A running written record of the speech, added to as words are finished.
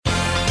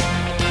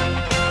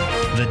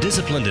The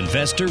Disciplined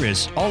Investor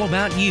is all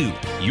about you,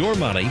 your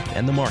money,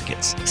 and the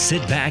markets.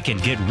 Sit back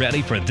and get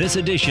ready for this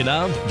edition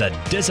of the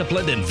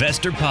Disciplined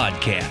Investor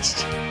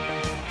Podcast.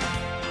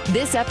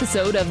 This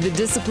episode of The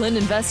Disciplined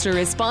Investor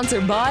is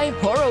sponsored by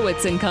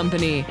Horowitz &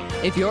 Company.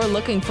 If you're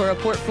looking for a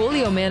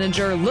portfolio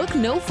manager, look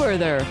no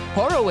further.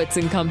 Horowitz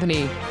 &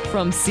 Company.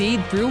 From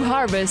seed through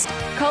harvest,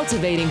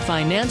 cultivating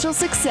financial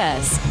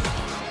success.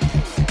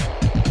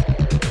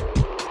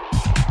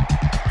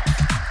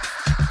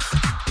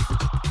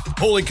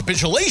 Holy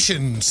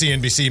capitulation,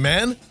 CNBC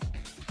man.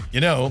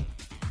 You know,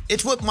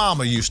 it's what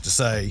Mama used to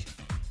say.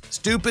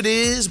 Stupid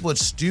is what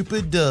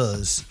stupid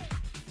does.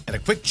 And a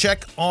quick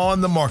check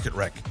on the market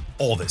wreck.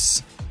 All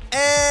this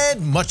and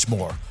much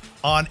more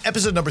on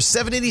episode number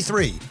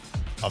 783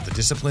 of the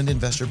Disciplined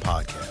Investor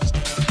Podcast.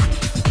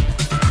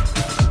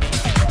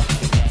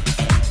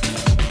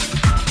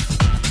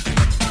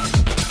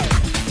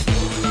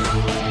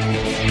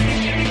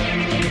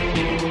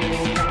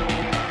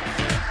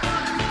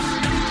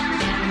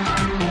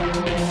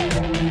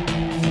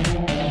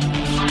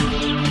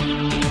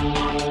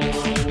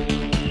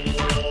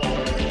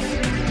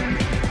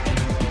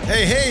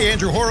 Hey,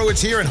 Andrew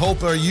Horowitz here, and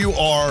hope you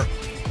are,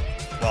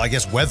 well, I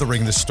guess,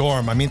 weathering the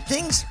storm. I mean,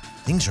 things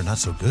are not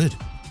so good.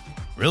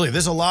 Really,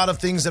 there's a lot of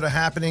things that are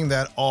happening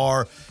that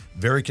are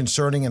very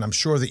concerning, and I'm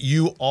sure that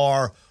you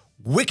are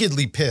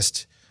wickedly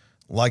pissed,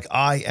 like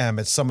I am,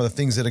 at some of the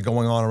things that are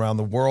going on around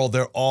the world.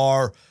 There's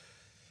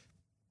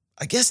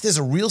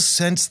a real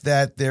sense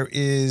that there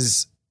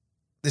is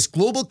this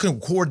global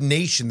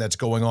coordination that's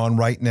going on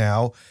right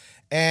now.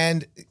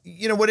 And,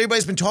 you know, what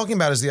everybody's been talking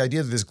about is the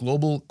idea that this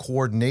global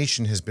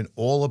coordination has been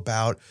all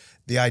about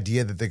the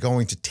idea that they're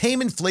going to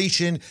tame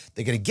inflation.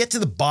 They're going to get to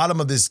the bottom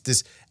of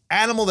this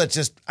animal that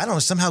just, I don't know,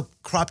 somehow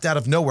cropped out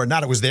of nowhere.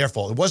 Not it was their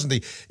fault. It wasn't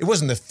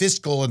the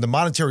fiscal and the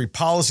monetary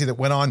policy that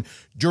went on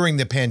during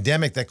the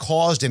pandemic that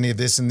caused any of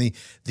this, and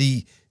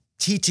the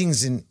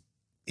teachings in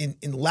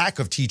lack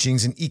of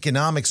teachings in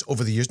economics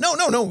over the years. No,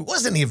 it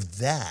wasn't any of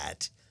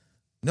that.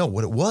 No,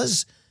 what it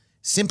was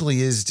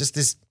simply is just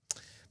this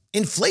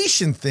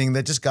inflation thing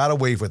that just got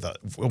away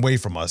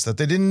from us, that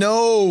they didn't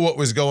know what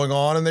was going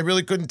on and they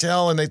really couldn't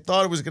tell, and they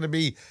thought it was going to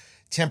be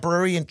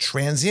temporary and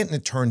transient, and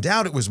it turned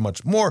out it was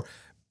much more.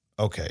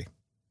 Okay.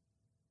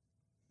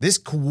 This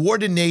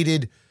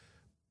coordinated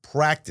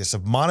practice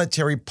of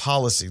monetary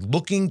policy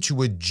looking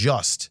to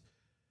adjust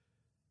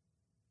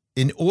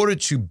in order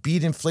to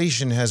beat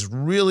inflation has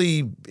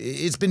really,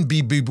 it's been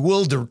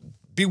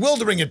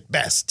bewildering at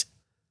best.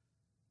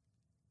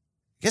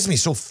 It gets me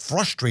so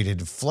frustrated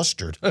and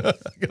flustered. I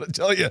gotta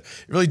tell you, it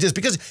really does,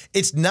 because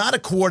it's not a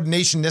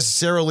coordination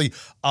necessarily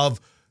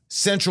of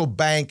central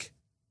bank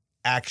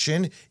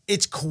action.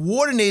 It's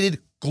coordinated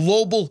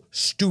global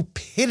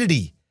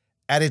stupidity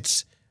at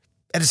its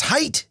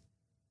height.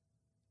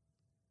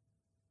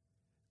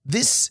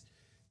 This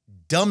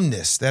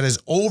dumbness that has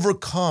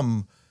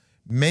overcome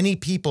many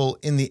people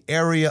in the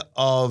area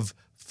of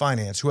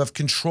finance who have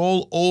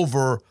control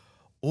over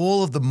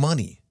all of the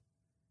money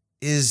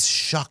is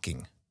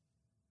shocking.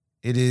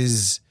 It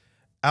is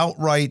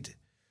outright,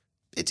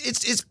 I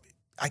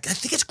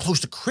think it's close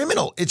to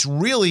criminal. It's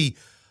really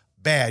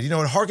bad. You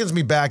know, it harkens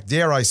me back,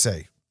 dare I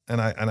say, and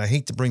I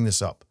hate to bring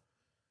this up,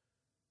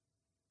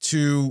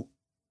 to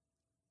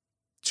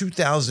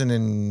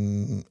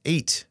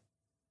 2008.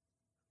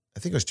 I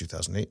think it was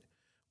 2008,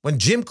 when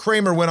Jim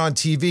Cramer went on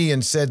TV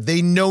and said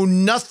they know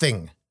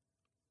nothing.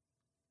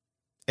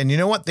 And you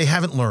know what? They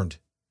haven't learned.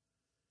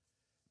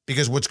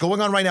 Because what's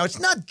going on right now, it's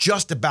not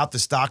just about the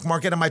stock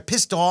market. Am I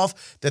pissed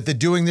off that they're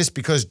doing this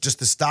because just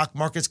the stock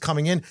market's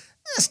coming in?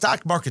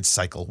 Stock market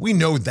cycle. We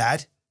know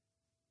that.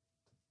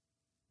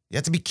 You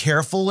have to be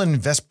careful and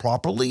invest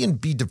properly and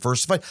be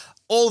diversified.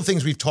 All the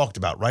things we've talked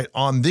about, right,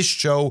 on this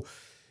show,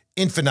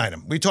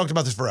 infinitum. We talked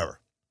about this forever.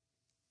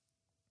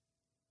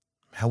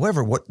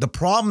 However, what the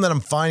problem that I'm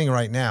finding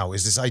right now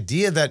is this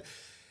idea that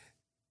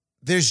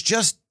there's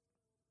just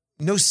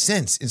no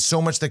sense in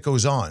so much that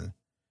goes on.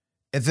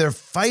 If they're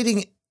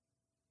fighting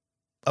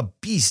a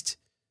beast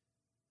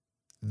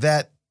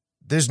that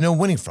there's no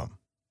winning from.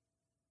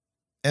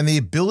 And the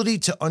ability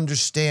to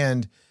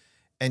understand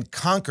and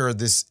conquer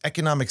this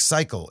economic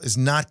cycle is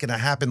not going to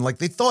happen like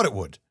they thought it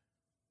would.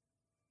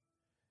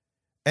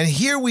 And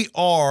here we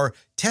are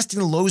testing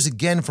the lows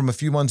again from a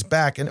few months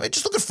back. And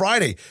just look at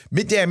Friday,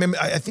 midday.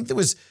 I think there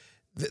was,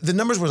 the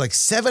numbers were like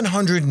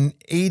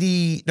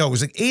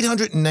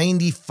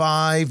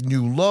 895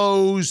 new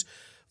lows,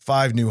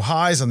 5 new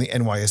highs on the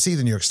NYSE,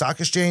 the New York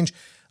Stock Exchange.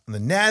 On the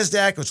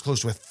NASDAQ, it was close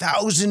to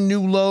 1,000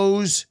 new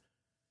lows.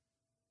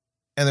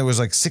 And there was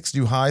like 6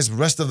 new highs. The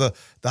rest of the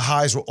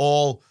highs were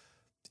all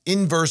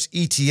inverse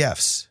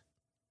ETFs.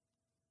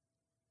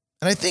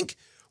 And I think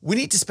we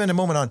need to spend a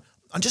moment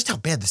on just how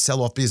bad the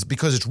sell-off is,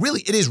 because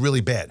it is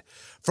really bad.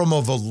 From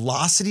a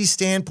velocity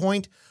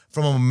standpoint,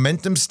 from a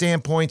momentum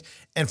standpoint,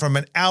 and from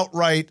an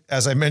outright,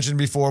 as I mentioned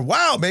before,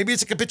 wow, maybe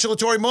it's a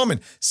capitulatory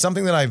moment.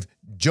 Something that I've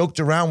joked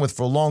around with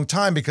for a long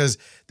time, because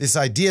this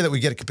idea that we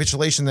get a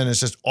capitulation, then it's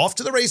just off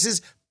to the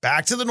races,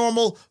 back to the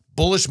normal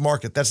bullish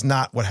market. That's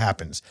not what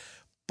happens.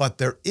 But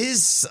there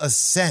is a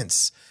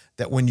sense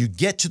that when you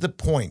get to the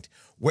point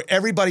where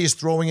everybody is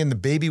throwing in the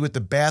baby with the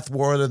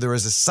bathwater, there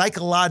is a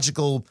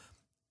psychological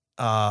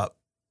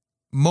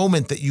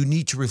moment that you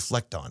need to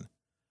reflect on.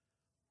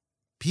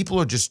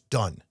 People are just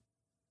done.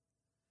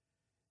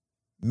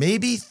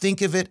 Maybe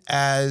think of it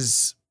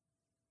as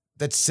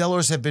that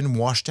sellers have been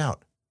washed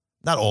out.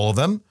 Not all of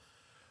them,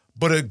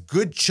 but a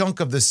good chunk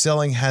of the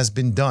selling has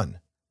been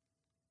done.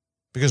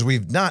 Because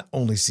we've not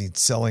only seen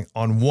selling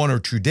on 1 or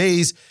 2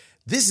 days,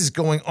 this is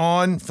going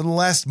on for the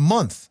last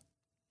month.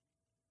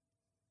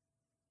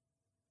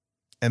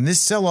 And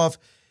this sell-off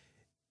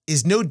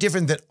is no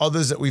different than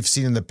others that we've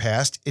seen in the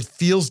past. It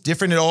feels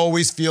different. It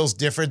always feels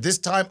different. This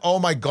time, oh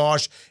my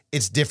gosh,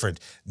 it's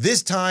different.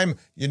 This time,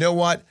 you know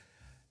what?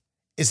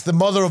 It's the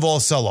mother of all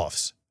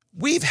sell-offs.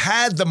 We've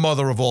had the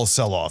mother of all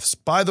sell-offs,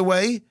 by the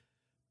way,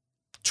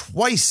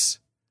 twice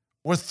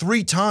or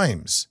 3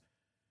 times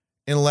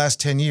in the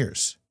last 10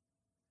 years.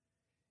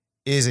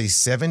 Is a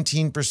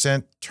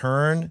 17%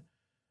 turn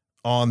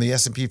on the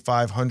S&P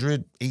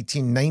 500,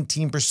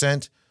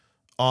 19%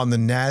 on the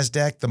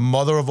NASDAQ, the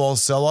mother of all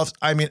sell-offs.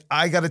 I mean,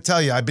 I got to tell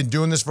you, I've been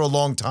doing this for a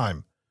long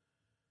time.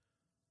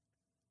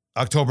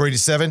 October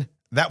 87,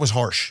 that was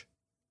harsh.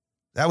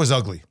 That was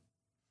ugly.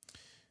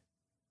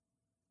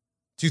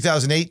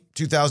 2008,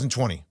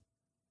 2020.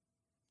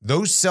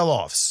 Those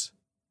sell-offs,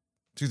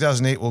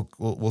 2008,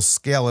 we'll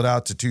scale it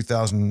out to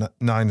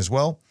 2009 as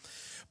well.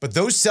 But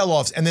those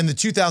sell-offs and then the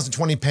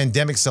 2020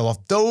 pandemic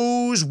sell-off,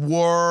 those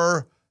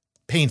were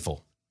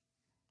painful.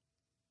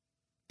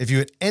 If you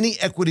had any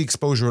equity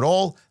exposure at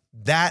all,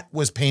 that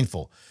was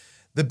painful.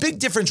 The big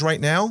difference right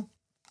now,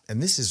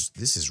 and this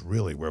is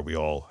really where we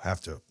all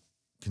have to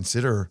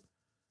consider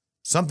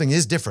something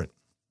is different,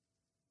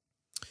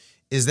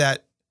 is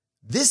that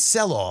this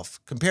sell-off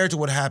compared to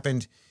what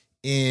happened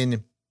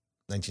in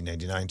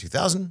 1999,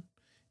 2000,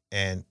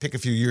 and pick a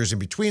few years in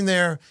between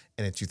there,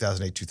 and in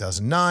 2008,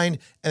 2009, and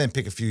then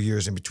pick a few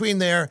years in between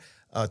there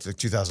to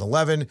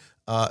 2011.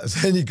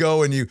 Then you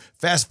go and you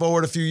fast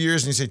forward a few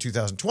years and you say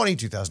 2020,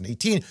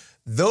 2018.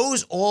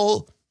 Those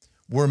all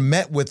were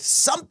met with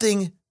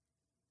something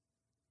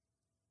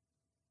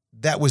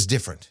that was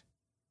different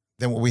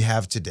than what we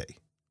have today,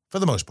 for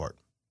the most part.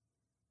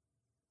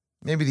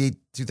 Maybe the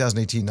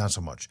 2018, not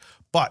so much.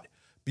 But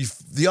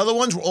the other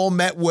ones were all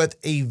met with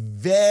a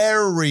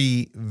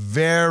very,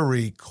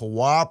 very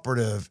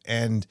cooperative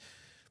and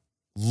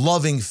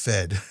loving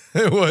Fed.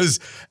 It was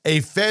a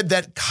Fed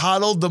that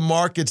coddled the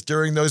markets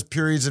during those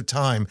periods of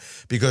time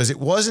because it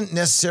wasn't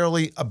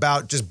necessarily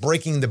about just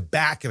breaking the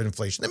back of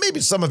inflation. There may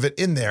be some of it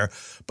in there,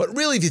 but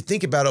really, if you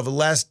think about it, over the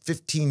last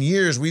 15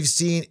 years, we've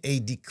seen a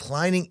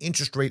declining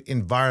interest rate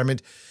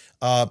environment.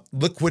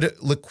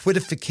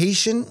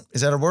 Liquidification,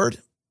 is that a word?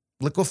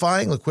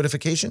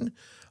 Liquidification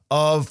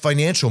of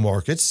financial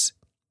markets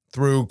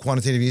through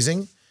quantitative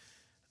easing,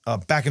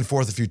 back and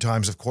forth a few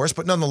times, of course,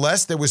 but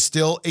nonetheless, there was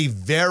still a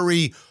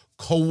very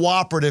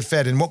cooperative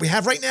Fed. And what we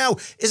have right now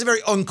is a very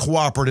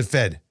uncooperative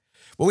Fed.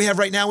 What we have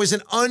right now is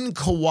an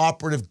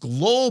uncooperative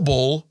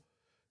global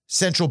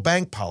central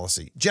bank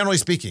policy. Generally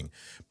speaking,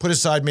 put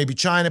aside maybe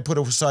China, put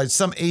aside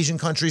some Asian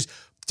countries,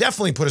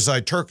 definitely put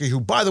aside Turkey, who,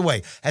 by the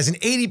way, has an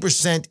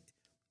 80%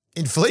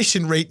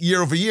 inflation rate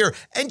year over year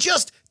and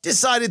just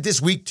decided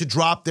this week to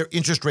drop their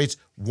interest rates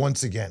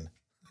once again.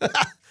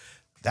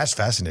 That's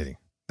fascinating.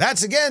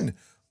 That's, again,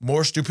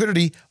 more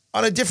stupidity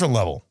on a different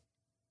level.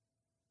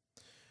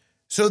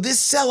 So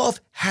this sell-off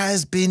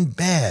has been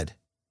bad.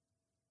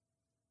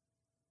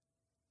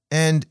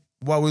 And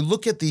while we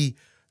look at the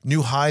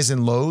new highs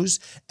and lows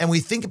and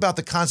we think about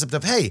the concept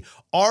of, hey,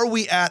 are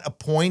we at a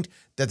point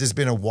that there's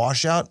been a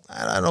washout?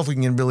 I don't know if we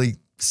can really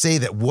say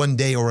that one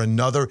day or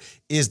another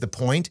is the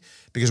point,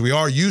 because we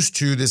are used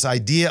to this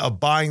idea of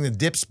buying the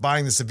dips,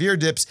 buying the severe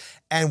dips.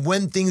 And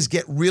when things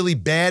get really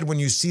bad, when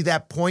you see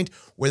that point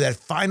where that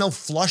final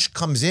flush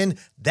comes in,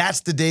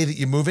 that's the day that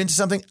you move into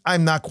something.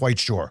 I'm not quite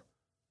sure.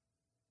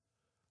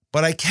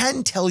 But I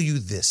can tell you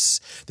this.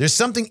 There's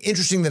something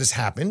interesting that has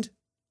happened.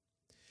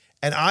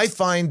 And I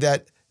find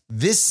that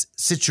this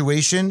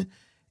situation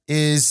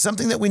is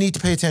something that we need to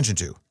pay attention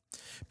to,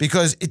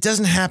 because it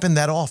doesn't happen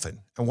that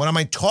often. And what am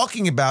I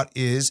talking about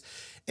is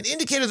an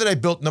indicator that I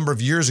built a number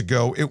of years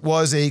ago. It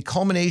was a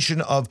culmination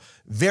of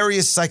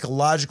various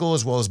psychological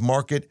as well as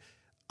market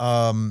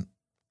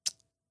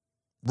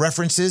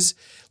references,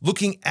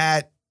 looking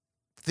at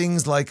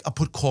things like a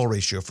put-call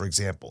ratio, for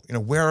example. You know,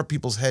 where are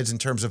people's heads in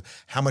terms of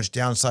how much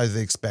downside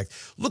they expect?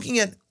 Looking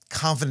at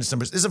confidence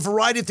numbers. There's a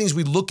variety of things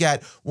we look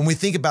at when we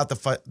think about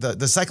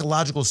the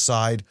psychological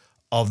side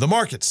of the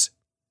markets.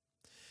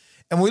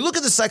 And when we look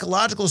at the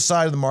psychological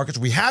side of the markets,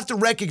 we have to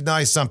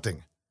recognize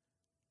something.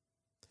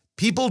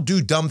 People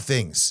do dumb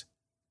things.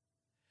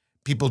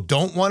 People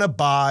don't want to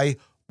buy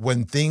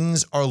when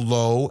things are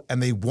low,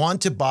 and they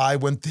want to buy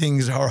when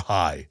things are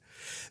high.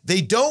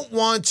 They don't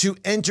want to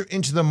enter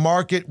into the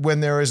market when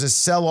there is a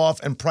sell-off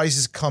and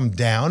prices come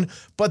down,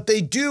 but they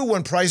do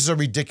when prices are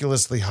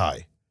ridiculously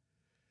high.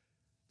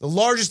 The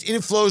largest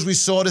inflows we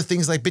saw to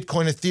things like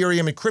Bitcoin,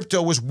 Ethereum, and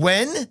crypto was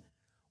when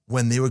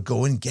when they were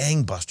going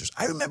gangbusters.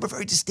 I remember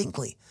very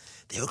distinctly.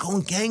 They were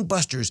going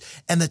gangbusters.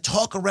 And the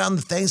talk around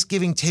the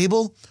Thanksgiving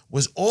table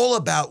was all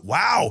about,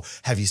 wow,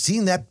 have you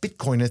seen that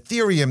Bitcoin,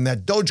 Ethereum,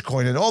 that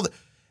Dogecoin, and all that?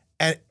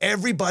 And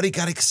everybody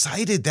got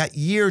excited that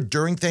year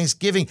during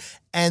Thanksgiving.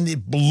 And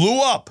it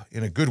blew up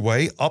in a good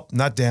way, up,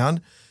 not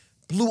down,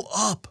 blew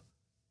up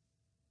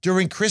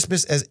during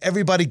Christmas as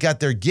everybody got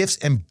their gifts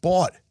and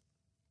bought.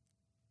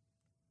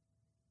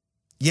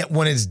 Yet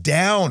when it's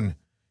down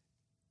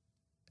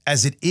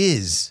as it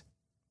is,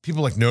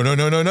 people are like, no, no,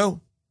 no, no,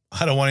 no.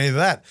 I don't want any of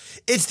that.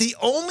 It's the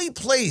only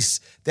place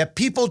that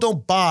people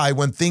don't buy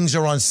when things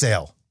are on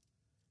sale.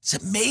 It's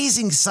an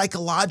amazing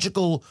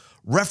psychological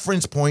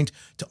reference point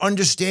to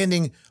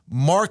understanding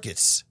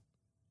markets.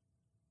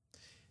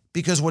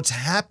 Because what's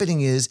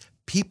happening is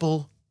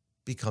people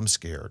become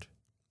scared.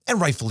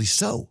 And rightfully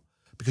so,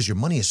 because your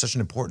money is such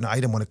an important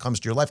item when it comes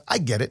to your life. I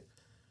get it.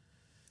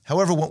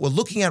 However, what we're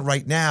looking at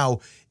right now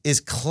is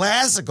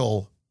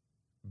classical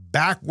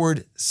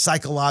backward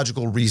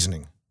psychological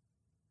reasoning.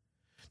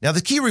 Now,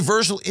 the key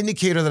reversal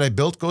indicator that I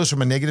built goes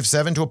from a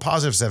 -7 to a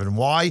 +7.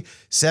 Why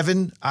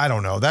 7? I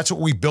don't know. That's what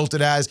we built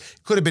it as.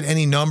 It could have been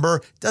any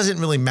number. Doesn't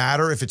really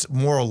matter if it's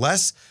more or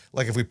less.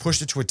 Like if we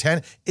pushed it to a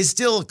 10, it's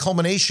still a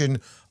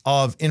culmination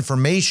of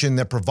information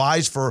that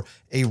provides for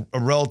a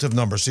relative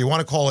number. So you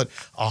want to call it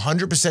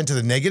 100% to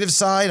the negative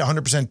side,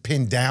 100%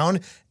 pinned down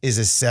is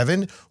a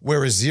 7,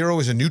 whereas 0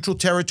 is a neutral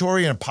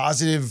territory and a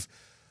 +3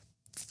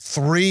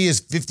 is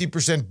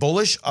 50%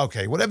 bullish.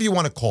 Okay, whatever you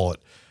want to call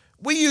it.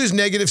 We use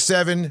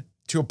 -7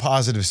 to a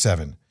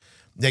 +7.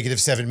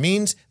 -7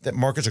 means that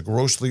markets are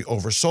grossly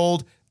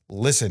oversold.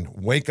 Listen,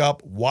 wake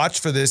up, watch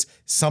for this.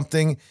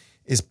 Something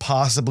is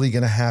possibly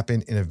going to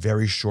happen in a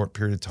very short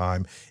period of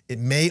time. It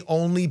may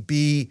only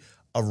be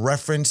a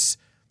reference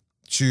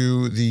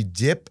to the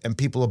dip and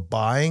people are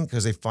buying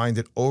because they find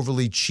it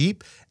overly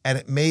cheap, and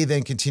it may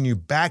then continue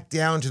back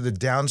down to the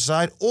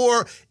downside,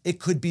 or it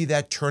could be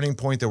that turning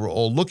point that we're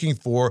all looking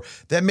for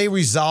that may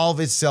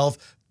resolve itself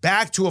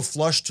back to a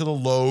flush to the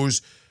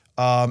lows,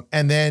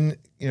 and then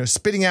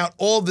spitting out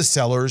all of the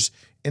sellers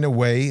in a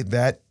way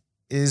that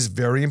is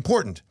very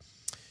important.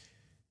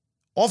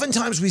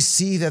 Oftentimes we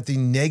see that the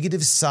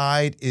negative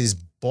side is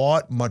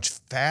bought much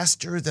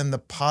faster than the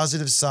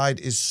positive side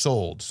is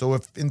sold. So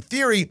if, in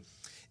theory,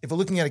 if we're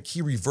looking at a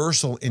key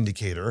reversal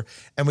indicator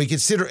and we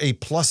consider a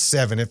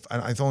 +7, if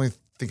I only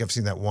think I've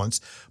seen that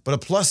once, but a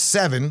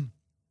 +7,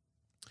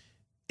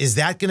 is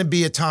that going to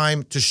be a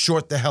time to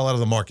short the hell out of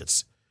the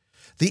markets?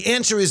 The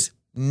answer is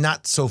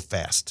not so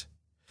fast.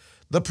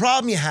 The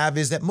problem you have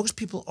is that most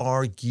people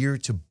are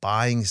geared to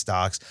buying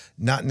stocks,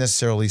 not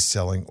necessarily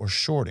selling or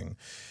shorting.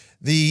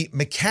 The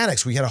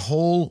mechanics, we had a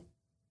whole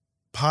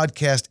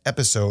podcast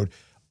episode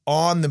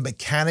on the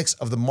mechanics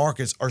of the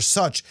markets are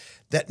such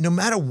that no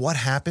matter what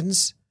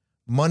happens,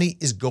 money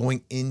is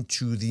going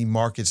into the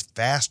markets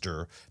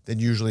faster than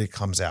usually it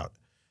comes out.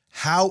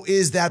 How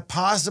is that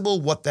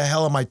possible? What the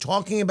hell am I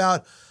talking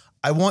about?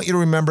 I want you to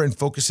remember and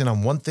focus in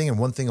on one thing and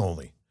one thing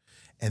only.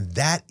 And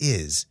that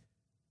is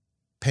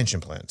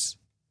pension plans,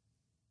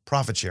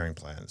 profit sharing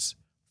plans,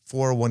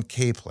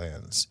 401k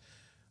plans,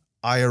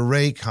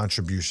 IRA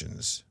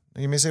contributions.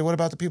 Now you may say, what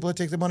about the people that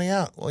take the money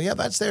out? Well, yeah,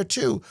 that's there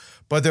too.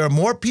 But there are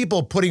more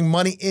people putting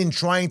money in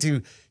trying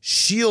to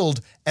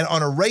shield, and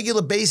on a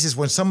regular basis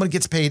when someone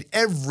gets paid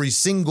every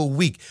single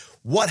week,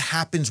 what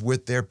happens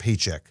with their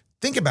paycheck?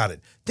 Think about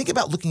it. Think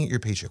about looking at your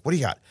paycheck. What do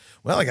you got?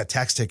 Well, I got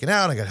tax taken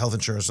out. I got health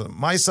insurance on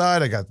my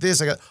side. I got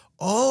this.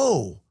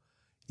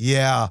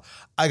 Yeah,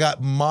 I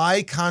got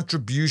my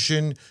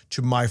contribution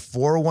to my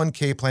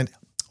 401k plan.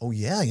 Oh,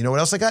 yeah. You know what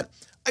else I got?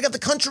 I got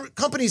the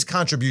company's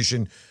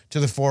contribution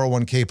to the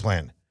 401k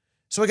plan.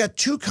 So I got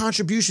 2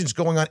 contributions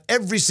going on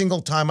every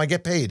single time I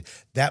get paid.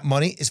 That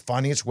money is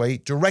finding its way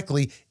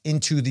directly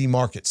into the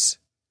markets.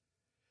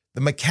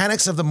 The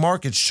mechanics of the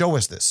markets show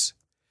us this.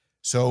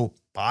 So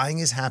buying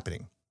is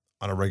happening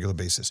on a regular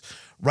basis.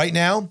 Right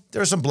now,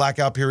 there are some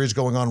blackout periods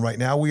going on right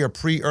now. We are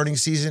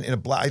pre-earnings season in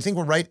I think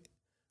we're right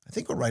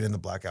in the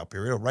blackout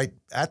period, or right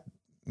at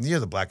near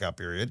the blackout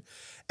period.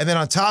 And then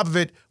on top of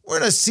it, we're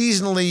in a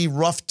seasonally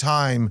rough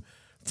time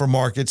for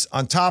markets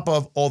on top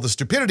of all the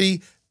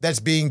stupidity that's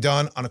being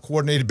done on a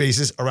coordinated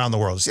basis around the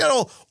world. See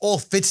how it all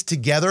fits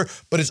together,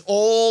 but it's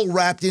all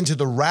wrapped into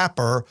the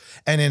wrapper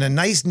and in a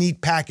nice,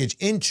 neat package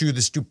into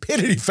the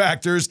stupidity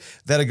factors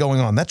that are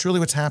going on. That's really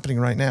what's happening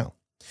right now.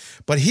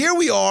 But here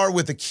we are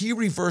with the key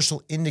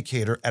reversal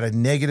indicator at a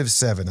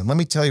 -7. And let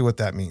me tell you what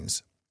that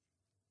means.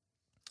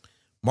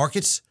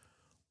 Markets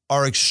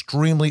are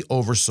extremely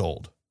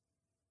oversold.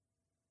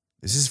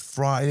 This is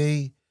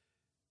Friday,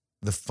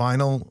 the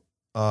final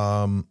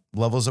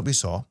levels that we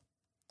saw.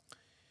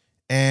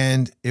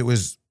 And it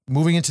was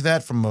moving into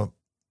that from a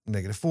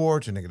 -4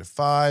 to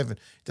 -5. It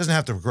doesn't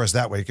have to progress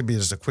that way. It could be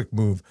just a quick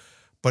move.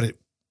 But it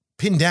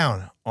pinned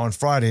down on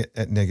Friday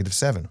at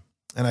 -7.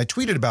 And I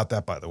tweeted about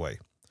that, by the way.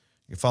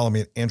 You can follow me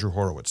at Andrew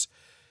Horowitz.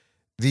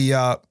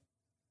 The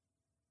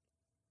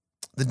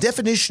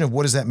definition of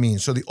what does that mean?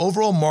 So the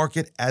overall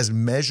market as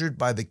measured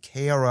by the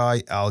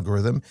KRI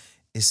algorithm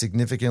is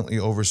significantly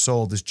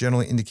oversold. This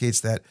generally indicates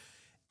that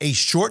a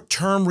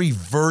short-term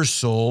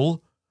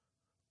reversal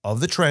of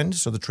the trend,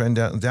 so the trend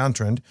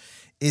downtrend,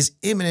 is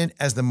imminent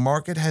as the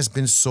market has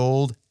been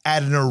sold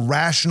at an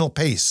irrational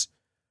pace.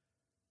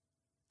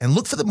 And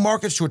look for the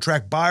markets to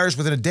attract buyers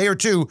within a day or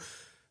two,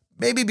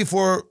 maybe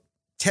before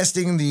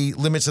testing the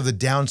limits of the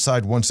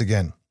downside once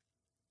again.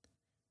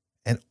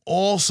 And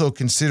also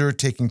consider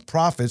taking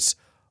profits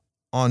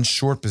on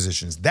short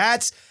positions.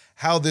 That's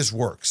how this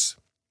works.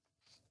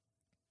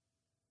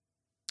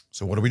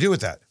 So what do we do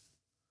with that?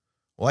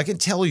 Well, I can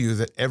tell you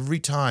that every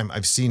time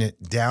I've seen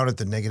it down at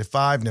the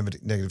 -5,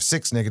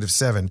 -6,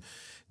 -7,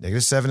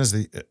 -7 is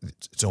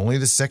it's only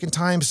the second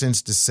time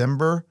since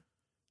December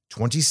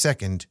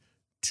 22nd,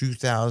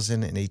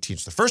 2018.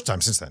 It's the first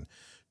time since then.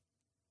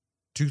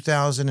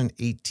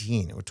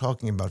 2018. We're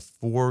talking about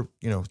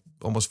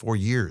almost 4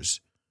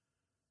 years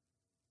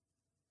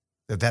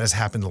that has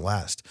happened the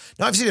last.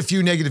 Now, I've seen a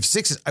few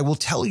 -6s. I will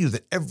tell you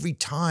that every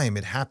time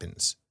it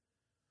happens,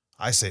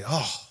 I say,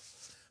 oh,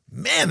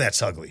 man,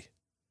 that's ugly.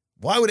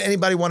 Why would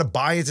anybody want to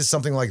buy into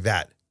something like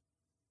that?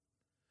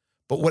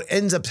 But what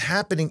ends up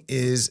happening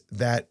is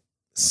that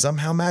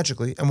somehow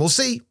magically, and we'll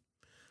see,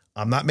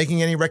 I'm not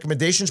making any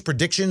recommendations,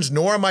 predictions,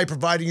 nor am I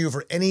providing you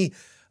for any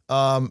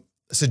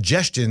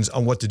suggestions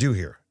on what to do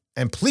here.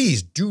 And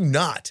please do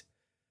not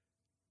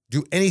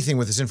do anything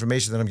with this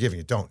information that I'm giving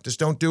you. Just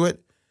don't do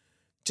it.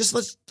 Just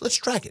let's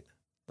track it.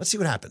 Let's see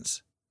what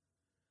happens.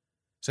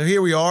 So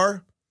here we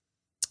are.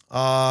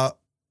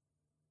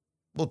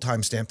 We'll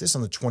timestamp this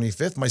on the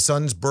 25th. My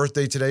son's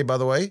birthday today, by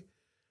the way,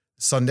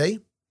 Sunday.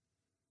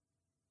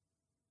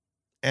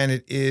 And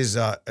it is,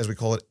 as we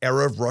call it,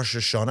 Erev Rosh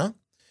Hashanah,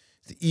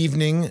 the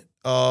evening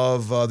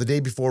of the day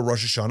before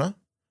Rosh Hashanah,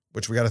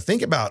 which we got to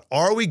think about.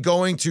 Are we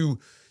going to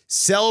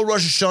sell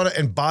Rosh Hashanah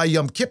and buy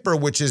Yom Kippur,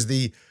 which is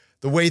the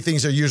way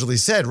things are usually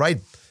said,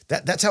 right?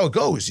 That's how it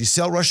goes. You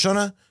sell Rosh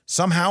Hashanah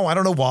somehow, I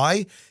don't know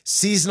why, a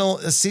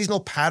seasonal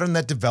pattern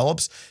that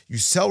develops. You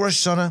sell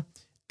Rosh Hashanah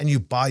and you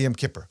buy Yom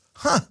Kippur.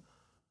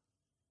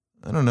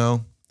 I don't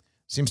know.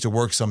 Seems to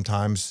work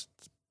sometimes.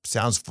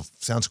 Sounds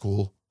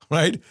cool,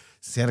 right?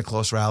 Santa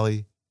Claus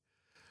rally.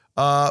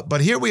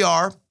 But here we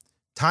are,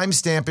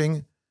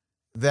 time-stamping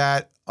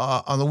that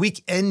on the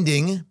week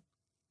ending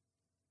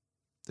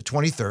the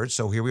 23rd,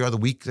 so here we are, the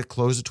week that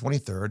closed the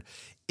 23rd,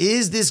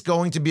 is this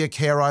going to be a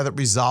KRI that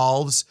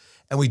resolves,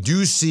 and we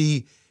do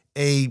see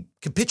a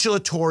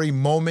capitulatory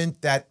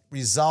moment that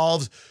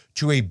resolves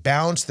to a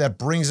bounce that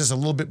brings us a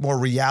little bit more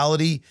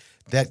reality,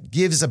 that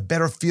gives a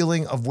better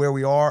feeling of where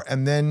we are,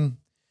 and then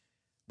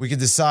we can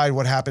decide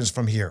what happens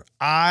from here.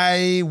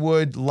 I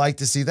would like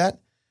to see that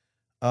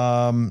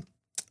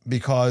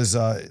because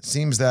it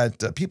seems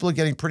that people are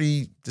getting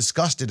pretty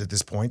disgusted at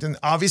this point, and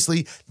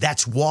obviously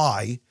that's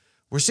why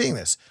we're seeing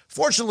this.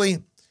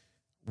 Fortunately,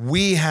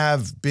 we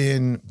have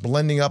been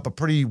blending up a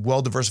pretty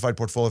well-diversified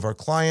portfolio of our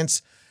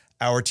clients.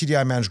 Our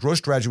TDI managed growth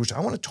strategy, which I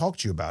want to talk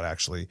to you about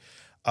actually,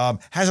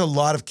 has a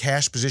lot of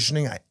cash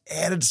positioning. I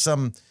added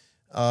some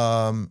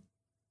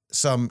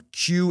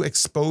Q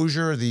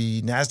exposure,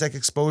 the NASDAQ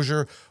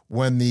exposure,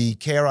 when the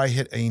KRI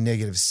hit a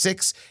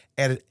 -6,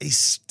 added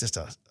just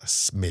a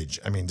smidge.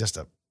 I mean, just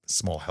a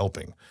small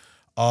helping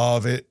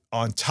of it.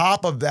 On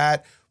top of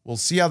that, we'll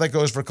see how that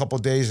goes for a couple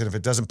of days. And if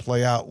it doesn't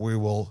play out, we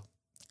will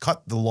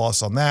cut the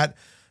loss on that.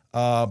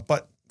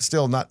 But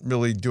still not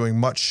really doing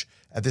much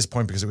at this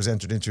point because it was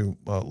entered into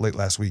late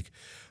last week.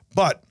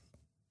 But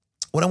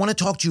what I want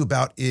to talk to you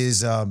about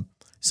is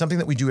something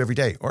that we do every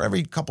day or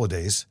every couple of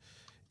days,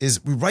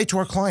 is we write to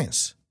our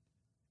clients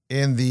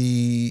in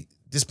the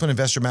Disciplined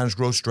Investor Managed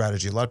Growth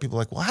Strategy. A lot of people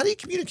are like, well, how do you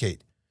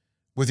communicate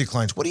with your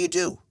clients? What do you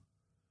do?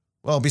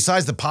 Well,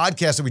 besides the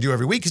podcast that we do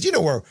every week, because you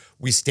know where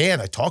we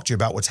stand, I talk to you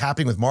about what's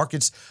happening with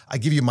markets. I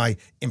give you my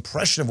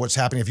impression of what's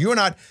happening. If you are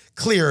not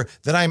clear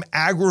that I'm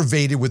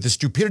aggravated with the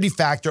stupidity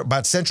factor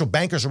about central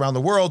bankers around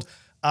the world,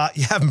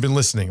 you haven't been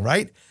listening,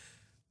 right?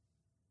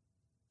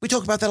 We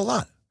talk about that a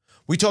lot.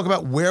 We talk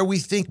about where we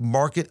think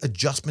market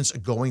adjustments are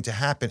going to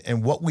happen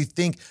and what we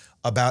think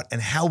about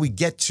and how we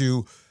get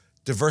to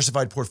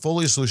diversified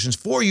portfolio solutions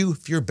for you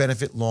for your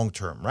benefit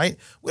long-term, right?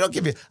 We don't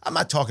give you, I'm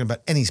not talking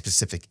about any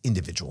specific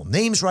individual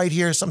names right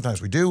here.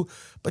 Sometimes we do,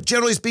 but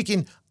generally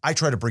speaking, I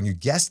try to bring you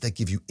guests that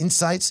give you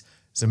insights.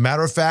 As a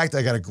matter of fact,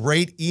 I got a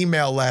great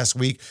email last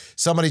week,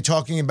 somebody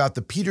talking about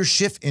the Peter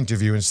Schiff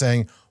interview and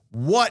saying,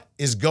 what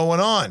is going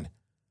on?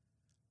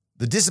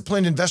 The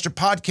Disciplined Investor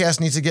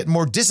Podcast needs to get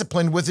more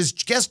disciplined with his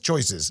guest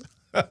choices.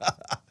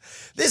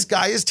 This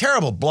guy is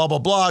terrible, blah, blah,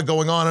 blah,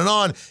 going on and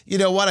on. You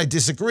know what? I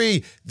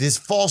disagree. This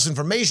false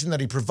information that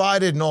he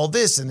provided and all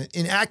this and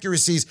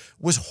inaccuracies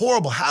was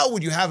horrible. How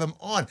would you have him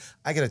on?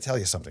 I got to tell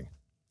you something.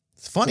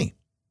 It's funny.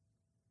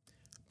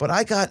 But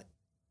I got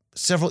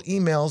several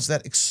emails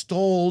that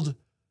extolled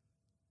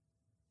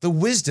the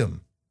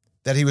wisdom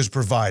that he was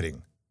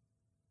providing.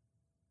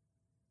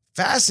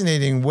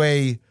 Fascinating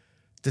way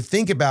to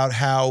think about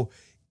how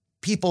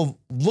people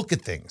look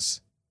at things,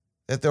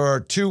 that there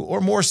are two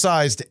or more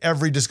sides to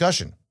every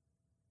discussion.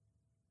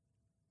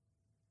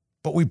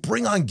 But we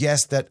bring on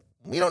guests that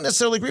we don't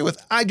necessarily agree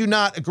with. I do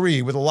not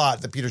agree with a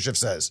lot that Peter Schiff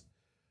says.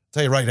 I'll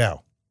tell you right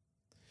now.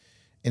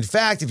 In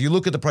fact, if you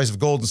look at the price of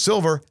gold and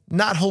silver,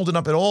 not holding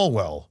up at all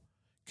well,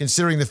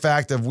 considering the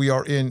fact that we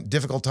are in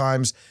difficult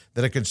times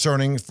that are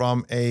concerning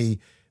from a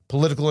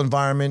political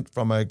environment,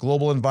 from a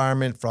global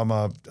environment, from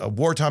a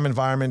wartime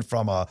environment,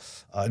 from a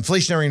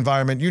inflationary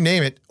environment, you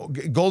name it,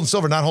 gold and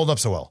silver not holding up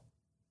so well.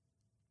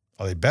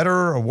 Are they better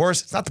or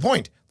worse? It's not the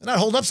point. They're not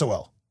holding up so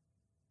well.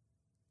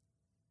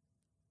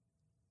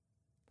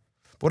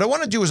 But what I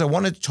want to do is I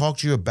want to talk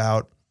to you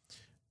about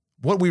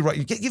what we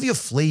write, give you a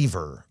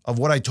flavor of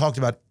what I talked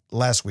about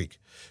last week.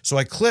 So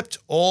I clipped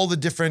all the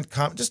different,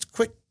 just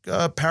quick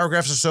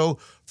paragraphs or so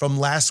from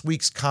last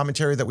week's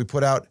commentary that we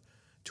put out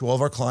to all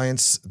of our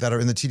clients that are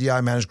in the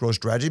TDI Managed Growth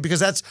Strategy, because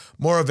that's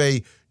more of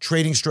a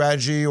trading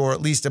strategy, or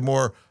at least a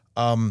more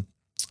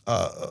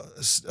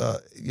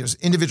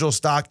individual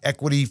stock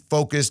equity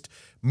focused,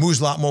 moves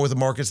a lot more with the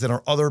markets than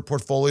our other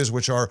portfolios,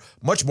 which are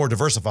much more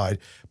diversified.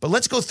 But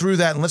let's go through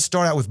that, and let's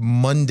start out with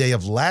Monday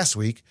of last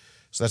week.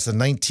 So that's the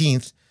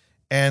 19th.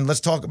 And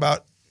let's talk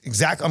about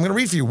exactly, I'm going to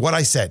read for you what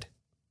I said.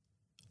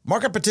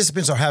 Market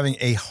participants are having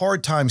a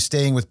hard time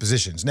staying with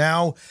positions.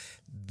 Now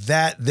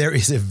that there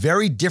is a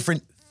very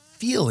different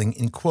feeling,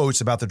 in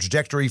quotes, about the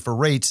trajectory for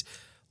rates,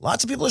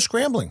 lots of people are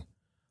scrambling.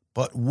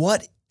 But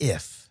what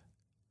if?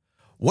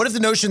 What if the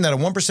notion that a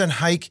 1%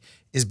 hike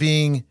is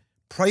being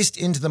priced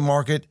into the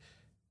market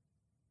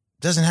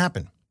doesn't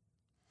happen?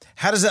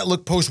 How does that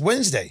look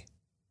post-Wednesday,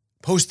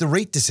 post the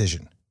rate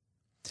decision?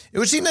 It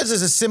would seem that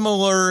there's a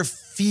similar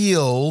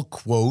feel,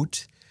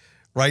 quote,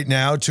 right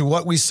now to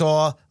what we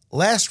saw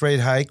last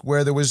rate hike,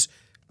 where there was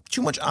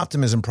too much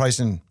optimism priced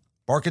in.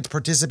 Market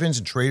participants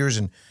and traders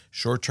and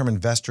short-term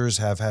investors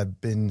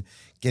have been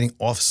getting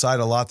offside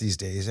a lot these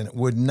days, and it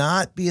would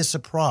not be a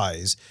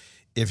surprise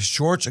if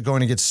shorts are going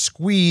to get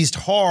squeezed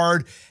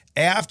hard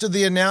after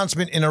the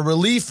announcement in a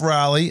relief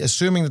rally,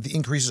 assuming that the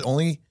increase is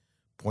only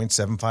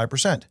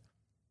 0.75%.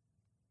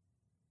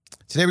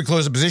 Today we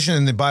closed a position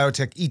in the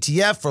biotech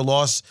ETF for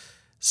loss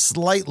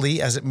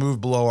slightly as it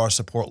moved below our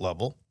support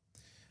level.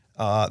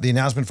 The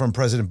announcement from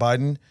President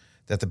Biden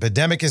that the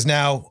pandemic is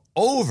now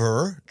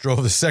over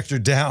drove the sector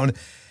down,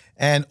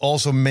 and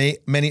also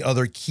many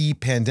other key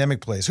pandemic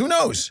plays. Who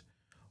knows?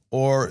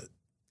 Or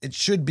it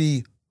should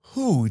be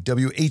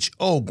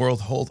WHO,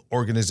 World Health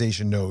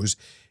Organization, knows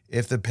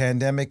if the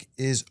pandemic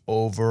is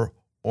over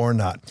or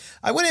not.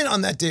 I went in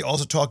on that day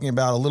also talking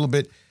about a little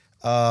bit,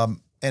 I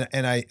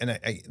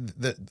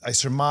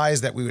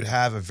surmised that we would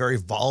have a very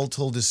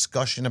volatile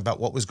discussion about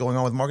what was going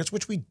on with markets,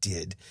 which we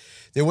did.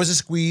 There was a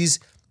squeeze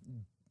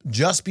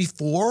just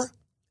before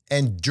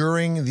and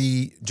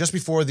just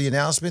before the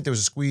announcement. There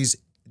was a squeeze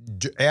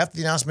after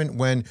the announcement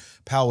when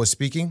Powell was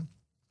speaking.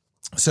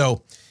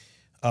 So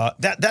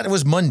that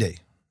was Monday.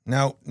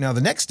 Now the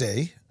next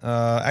day,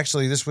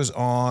 actually this was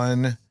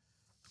on,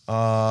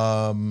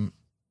 I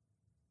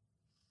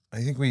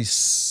think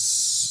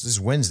this is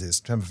Wednesday,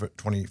 September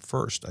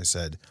 21st, I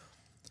said,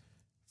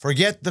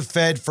 forget the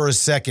Fed for a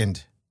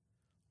second.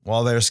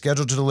 While they're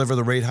scheduled to deliver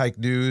the rate hike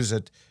news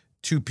at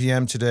 2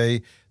 p.m.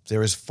 today,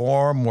 there is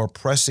far more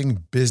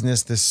pressing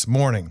business this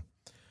morning.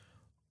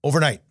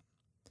 Overnight,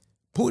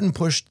 Putin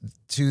pushed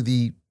to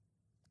the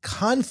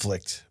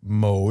conflict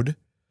mode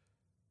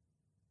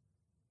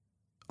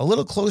a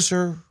little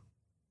closer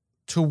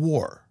to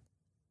war,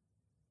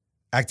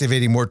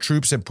 activating more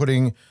troops and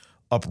putting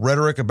up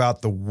rhetoric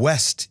about the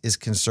West is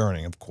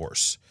concerning, of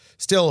course.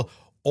 Still,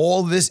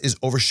 all this is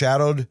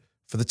overshadowed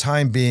for the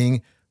time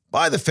being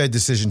by the Fed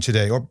decision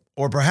today,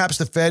 or perhaps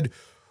the Fed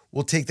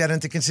will take that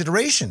into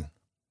consideration.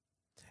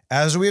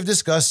 As we have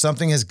discussed,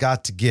 something has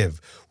got to give.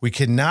 We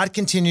cannot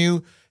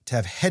continue to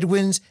have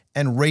headwinds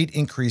and rate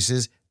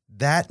increases.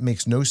 That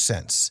makes no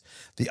sense.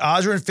 The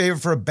odds are in favor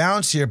for a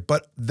bounce here,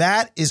 but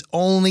that is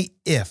only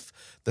if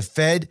the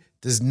Fed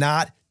does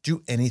not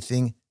do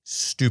anything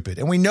stupid.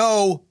 And we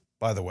know,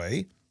 by the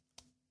way,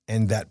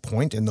 and that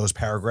point in those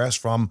paragraphs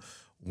from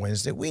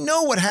Wednesday, we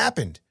know what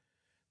happened.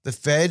 The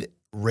Fed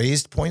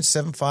raised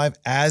 0.75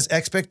 as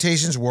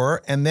expectations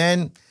were, and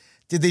then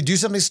did they do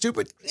something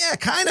stupid? Yeah,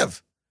 kind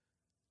of.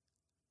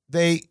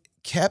 They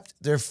kept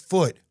their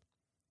foot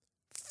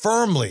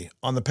firmly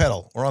on the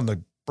pedal, or on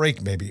the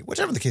brake maybe,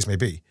 whichever the case may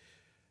be,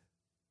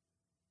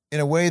 in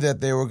a way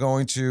that they were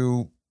going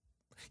to,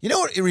 you know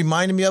what it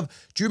reminded me of?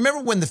 Do you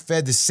remember when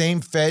the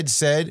same Fed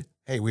said,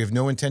 hey, we have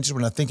no intention,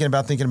 we're not thinking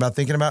about.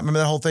 Remember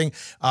that whole thing?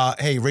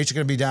 Hey, rates are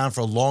going to be down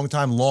for a long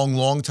time,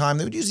 long time.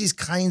 They would use these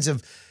kinds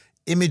of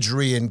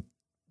imagery and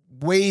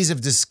ways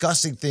of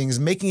discussing things,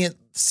 making it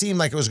seem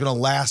like it was going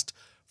to last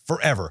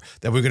forever,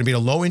 that we're going to be in a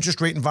low interest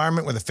rate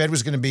environment where the Fed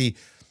was going to be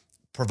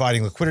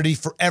providing liquidity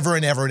forever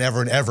and ever and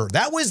ever and ever.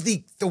 That was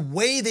the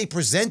way they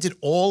presented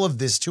all of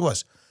this to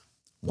us.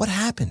 What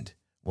happened?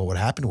 Well, what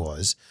happened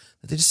was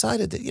that they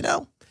decided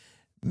that,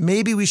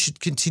 maybe we should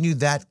continue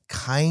that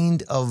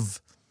kind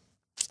of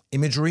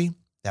imagery,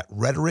 that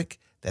rhetoric,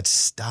 that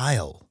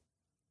style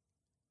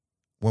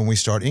when we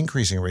start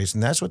increasing rates.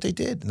 And that's what they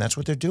did. And that's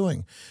what they're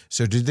doing.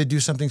 So did they do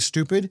something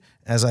stupid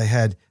as I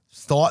had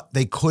thought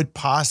they could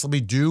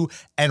possibly do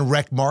and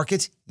wreck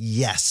markets?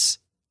 Yes.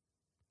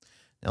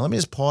 Now, let me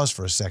just pause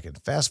for a second.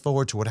 Fast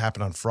forward to what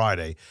happened on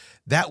Friday.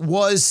 That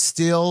was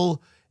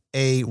still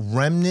a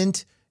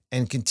remnant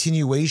and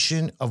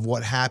continuation of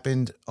what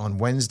happened on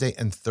Wednesday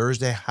and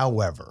Thursday.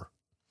 However,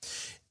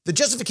 the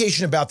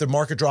justification about the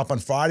market drop on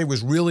Friday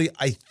was really,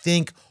 I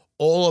think,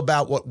 all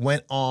about what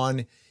went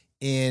on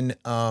in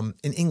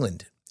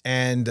England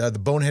and the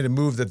boneheaded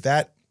move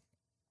that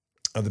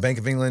the Bank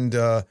of England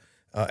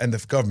and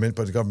the government,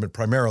 but the government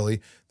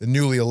primarily, the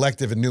newly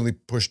elective and newly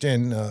pushed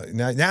in.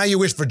 Now you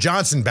wish for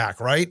Johnson back,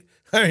 right?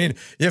 I mean,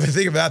 you ever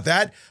think about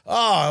that?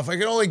 Oh, if I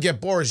could only get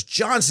Boris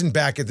Johnson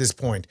back at this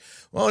point.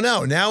 Well,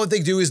 no. Now what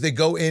they do is they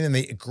go in and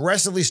they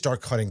aggressively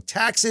start cutting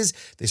taxes.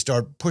 They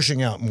start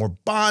pushing out more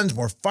bonds,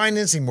 more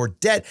financing, more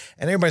debt.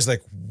 And everybody's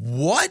like,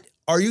 what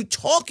are you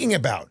talking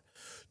about?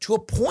 To a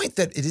point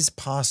that it is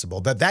possible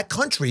that that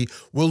country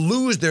will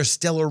lose their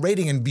stellar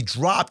rating and be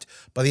dropped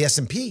by the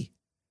S&P.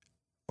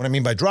 What I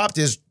mean by dropped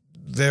is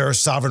their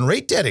sovereign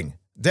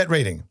debt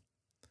rating.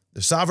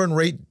 The sovereign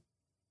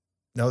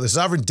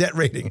debt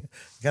rating.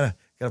 Gotta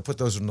put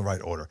those in the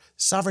right order.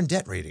 Sovereign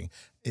debt rating,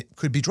 it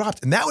could be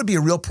dropped. And that would be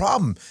a real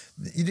problem.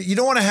 You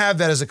don't want to have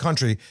that as a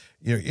country.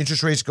 You know,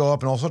 interest rates go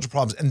up and all sorts of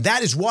problems. And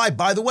that is why,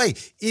 by the way,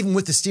 even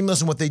with the stimulus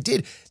and what they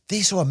did,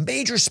 they saw a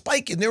major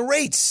spike in their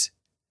rates.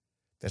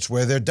 That's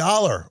where their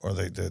dollar, or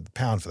the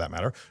pound for that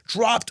matter,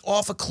 dropped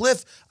off a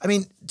cliff. I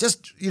mean,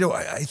 just,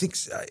 I think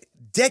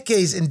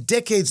decades and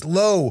decades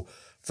low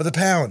for the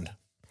pound.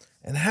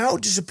 And how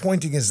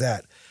disappointing is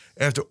that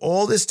after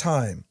all this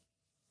time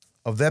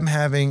of them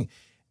having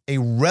a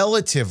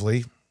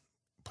relatively,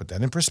 put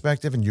that in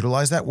perspective and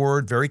utilize that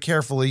word very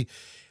carefully,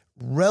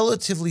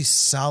 relatively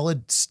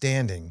solid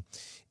standing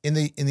in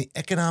the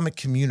economic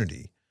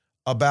community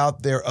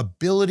about their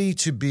ability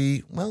to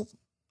be, well,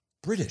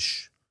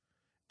 British,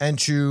 and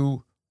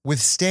to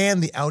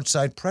withstand the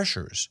outside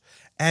pressures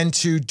and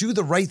to do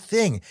the right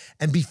thing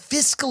and be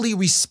fiscally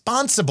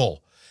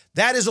responsible.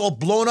 That is all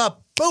blown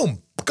up.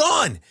 Boom,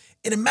 gone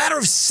in a matter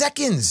of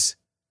seconds.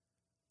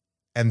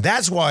 And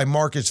that's why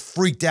markets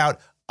freaked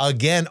out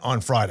again on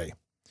Friday.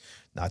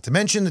 Not to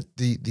mention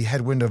the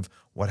headwind of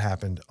what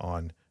happened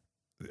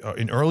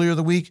in earlier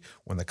the week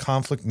when the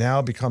conflict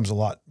now becomes a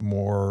lot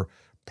more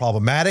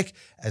problematic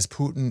as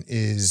Putin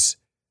is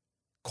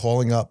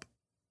calling up,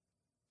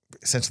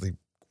 essentially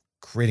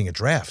creating a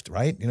draft,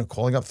 right?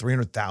 Calling up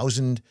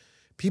 300,000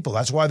 people.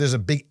 That's why there's a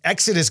big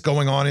exodus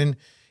going on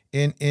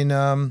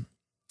in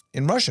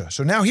Russia.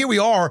 So now here we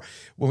are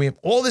when we have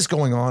all this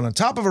going on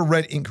top of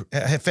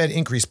a Fed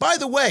increase. By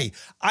the way,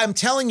 I'm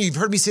telling you, you've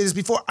heard me say this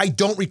before, I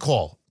don't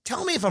recall.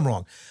 Tell me if I'm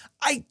wrong.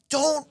 I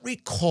don't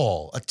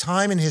recall a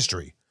time in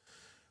history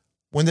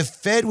when the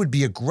Fed would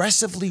be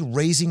aggressively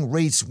raising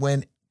rates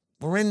when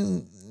we're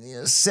in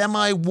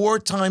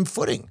semi-wartime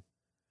footing.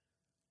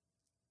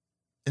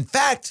 In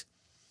fact,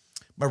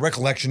 my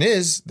recollection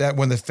is that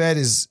when the Fed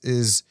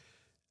is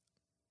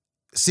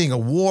seeing a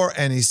war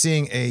and he's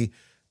seeing a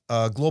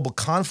global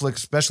conflict,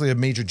 especially a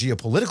major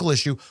geopolitical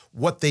issue,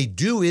 what they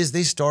do is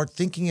they start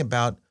thinking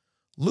about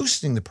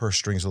loosening the purse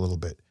strings a little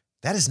bit.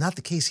 That is not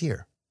the case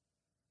here.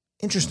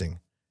 Interesting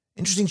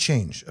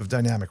change of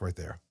dynamic right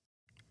there.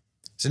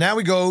 So now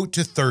we go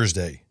to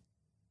Thursday.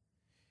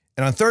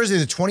 And on Thursday,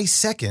 the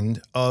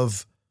 22nd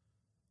of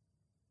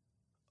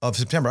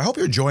September, I hope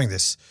you're enjoying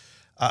this.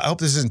 I hope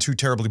this isn't too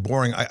terribly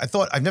boring. I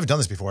thought I've never done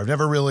this before. I've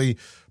never really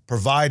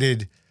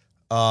provided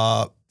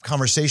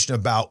conversation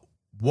about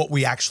what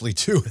we actually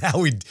do,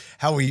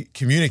 how we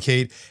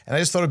communicate. And I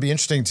just thought it'd be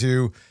interesting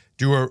to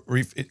do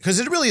because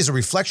it really is a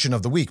reflection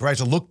of the week, right?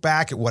 To look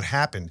back at what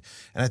happened.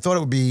 And I thought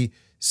it would be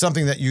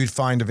something that you'd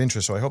find of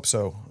interest. So I hope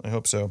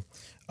so.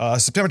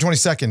 September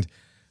 22nd,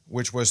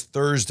 which was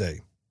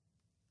Thursday.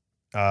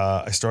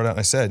 I started out and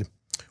I said,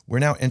 we're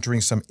now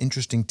entering some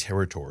interesting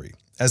territory.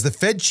 As the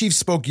Fed chief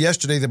spoke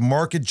yesterday, the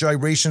market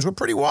gyrations were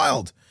pretty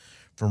wild.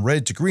 From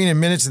red to green in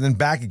minutes and then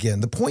back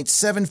again. The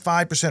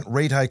 0.75%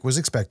 rate hike was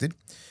expected.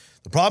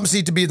 The problem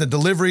seemed to be the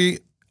delivery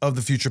of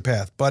the future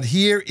path. But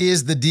here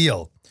is the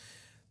deal.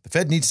 The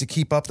Fed needs to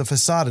keep up the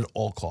facade at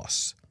all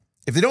costs.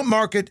 If they don't,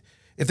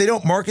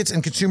 markets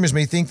and consumers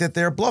may think that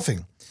they're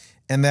bluffing,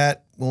 and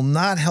that will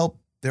not help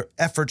their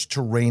efforts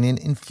to rein in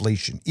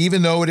inflation,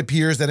 even though it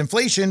appears that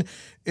inflation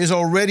is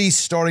already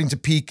starting to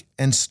peak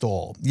and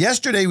stall.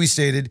 Yesterday, we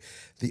stated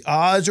the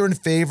odds are in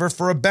favor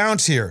for a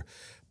bounce here,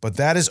 but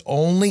that is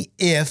only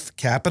if,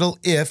 capital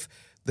if,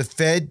 the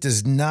Fed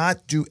does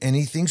not do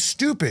anything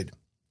stupid.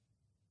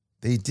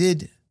 They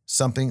did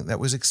something that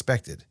was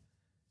expected,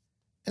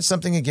 and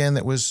something, again,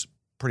 that was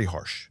pretty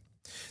harsh.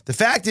 The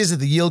fact is that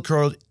the yield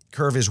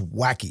curve is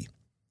wacky.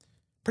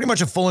 Pretty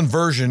much a full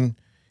inversion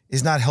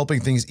is not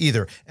helping things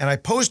either. And I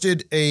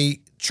posted a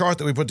chart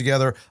that we put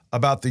together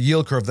about the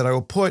yield curve that I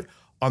will put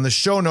on the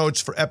show notes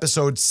for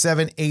episode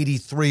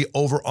 783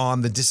 over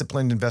on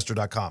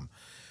thedisciplinedinvestor.com.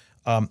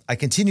 I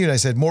continued, I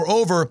said,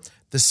 moreover,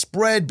 the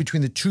spread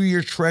between the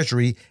 2-year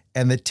Treasury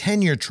and the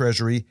 10-year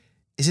Treasury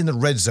is in the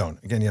red zone.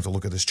 Again, you have to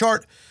look at this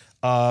chart.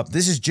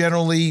 This is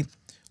generally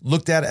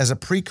looked at as a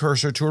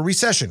precursor to a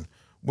recession,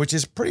 which we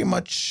pretty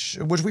much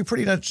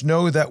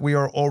know that we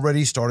are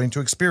already starting to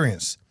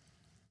experience.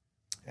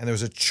 And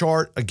there's a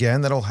chart,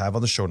 again, that I'll have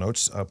on the show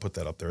notes. I'll put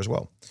that up there as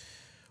well.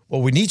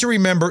 What we need to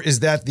remember is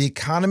that the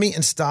economy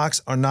and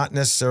stocks are not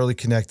necessarily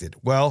connected.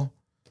 Well,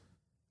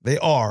 they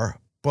are,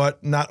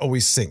 but not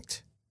always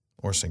synced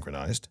or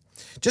synchronized.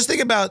 Just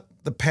think about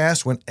the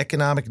past when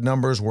economic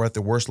numbers were at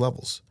the worst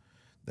levels.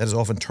 That is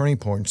often turning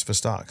points for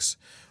stocks.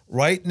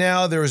 Right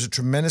now, there is a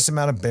tremendous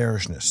amount of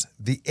bearishness.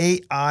 The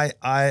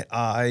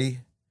AIII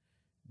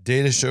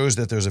data shows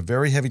that there's a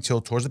very heavy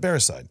tilt towards the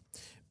bearish side.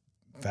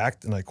 In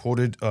fact, and I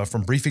quoted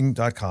from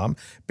briefing.com,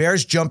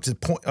 bears jumped to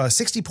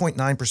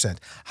 60.9%.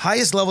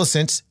 Highest level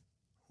since,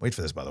 wait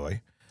for this, by the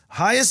way,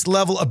 highest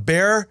level of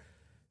bear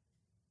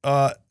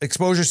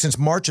exposure since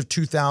March of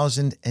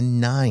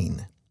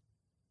 2009.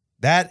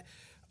 That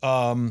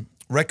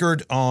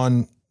record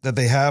that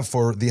they have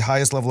for the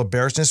highest level of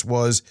bearishness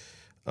was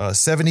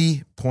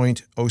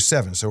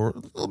 70.07. So we're a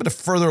little bit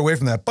further away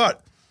from that.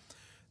 But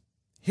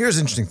here's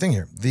an interesting thing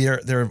here.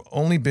 There have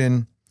only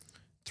been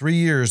 3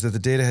 years that the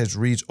data has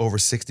reached over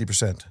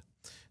 60%.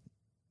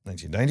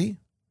 1990,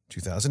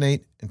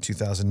 2008, and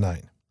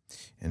 2009.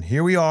 And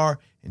here we are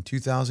in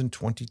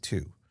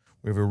 2022.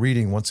 We have a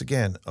reading, once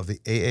again, of the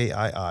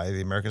AAII,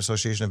 the American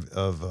Association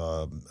of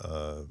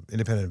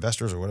Independent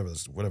Investors, or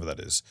whatever that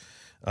is.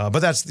 But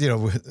that's,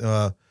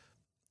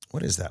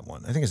 what is that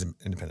one? I think it's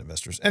Independent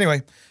Investors.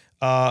 Anyway,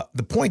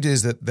 the point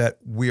is that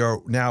we are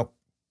now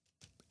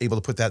able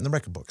to put that in the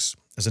record books.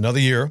 There's another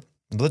year,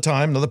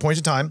 another point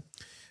in time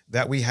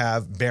that we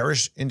have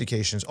bearish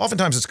indications.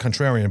 Oftentimes it's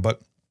contrarian,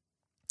 but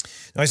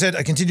I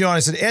continued on. I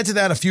said, add to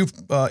that a few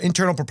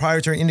internal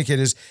proprietary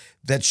indicators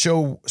that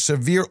show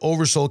severe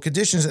oversold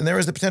conditions, and there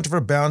is the potential for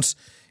a bounce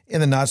in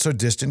the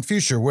not-so-distant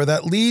future. Where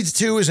that leads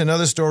to is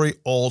another story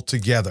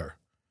altogether.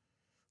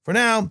 For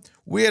now,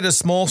 we had a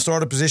small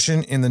startup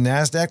position in the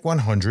NASDAQ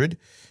 100,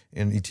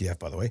 in ETF,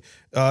 by the way,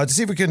 to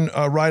see if we can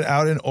ride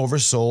out an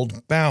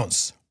oversold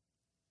bounce.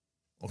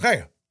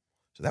 Okay,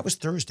 so that was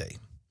Thursday.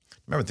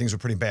 Remember, things were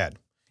pretty bad.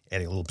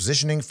 Adding a little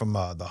positioning from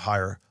the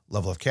higher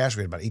level of cash.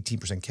 We had about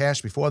 18%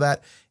 cash before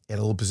that. Add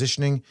a little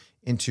positioning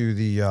into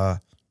the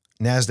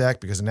NASDAQ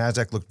because the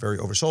NASDAQ looked very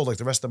oversold like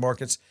the rest of the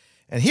markets.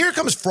 And here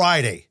comes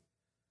Friday.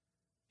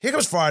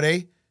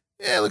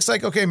 Yeah, it looks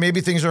like, okay, maybe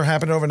things are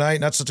happening overnight.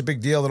 Not such a big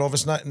deal that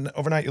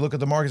overnight you look at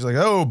the markets like,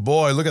 oh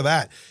boy, look at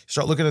that. You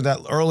start looking at that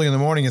early in the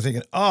morning and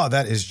thinking, oh,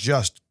 that is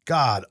just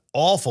God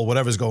awful,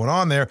 whatever's going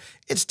on there.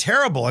 It's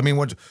terrible. I mean,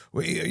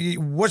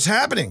 what's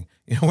happening?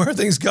 Where are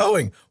things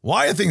going?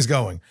 Why are things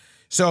going?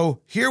 So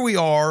here we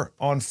are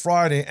on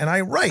Friday, and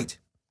I write,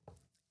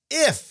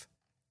 if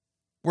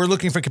we're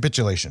looking for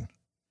capitulation,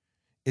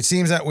 it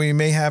seems that we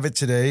may have it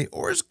today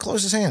or as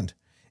close as hand.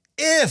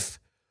 If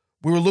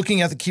we were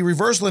looking at the key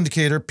reversal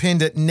indicator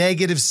pinned at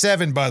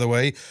 -7, by the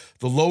way,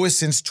 the lowest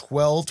since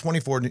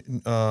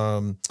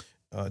 12/24,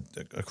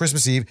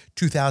 Christmas Eve,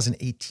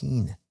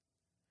 2018.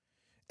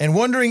 And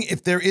wondering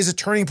if there is a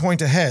turning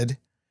point ahead,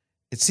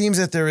 it seems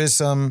that there is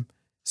some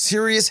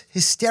serious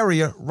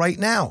hysteria right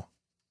now.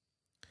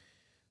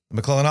 The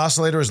McClellan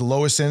Oscillator is the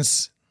lowest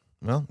since,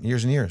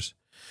 years and years.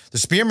 The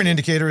Spearman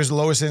Indicator is the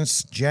lowest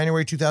since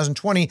January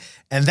 2020,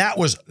 and that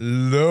was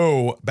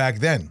low back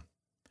then.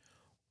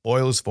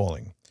 Oil is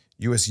falling.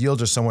 U.S.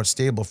 yields are somewhat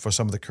stable for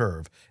some of the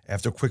curve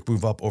after a quick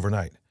move up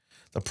overnight.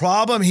 The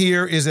problem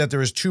here is that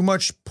there is too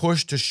much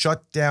push to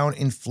shut down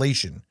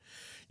inflation.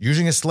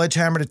 Using a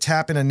sledgehammer to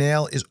tap in a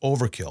nail is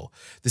overkill.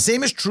 The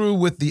same is true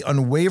with the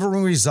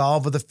unwavering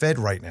resolve of the Fed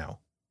right now.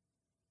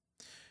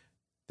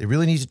 They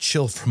really need to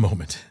chill for a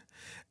moment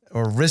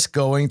or risk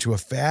going too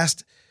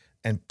fast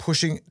and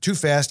pushing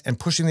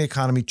the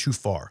economy too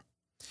far.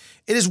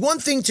 It is one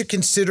thing to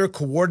consider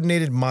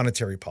coordinated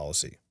monetary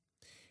policy.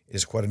 It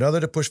is quite another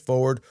to push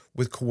forward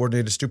with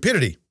coordinated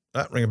stupidity.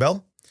 Ring a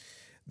bell?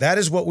 That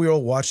is what we are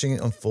watching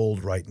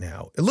unfold right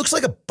now. It looks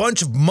like a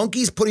bunch of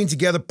monkeys putting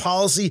together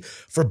policy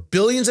for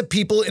billions of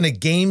people in a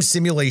game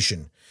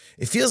simulation.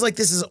 It feels like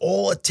this is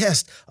all a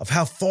test of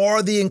how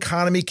far the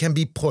economy can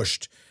be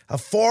pushed, how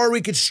far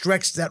we could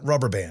stretch that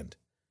rubber band.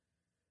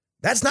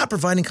 That's not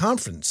providing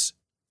confidence.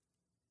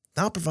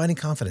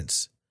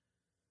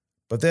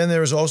 But then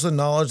there is also the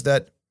knowledge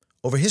that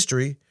over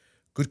history,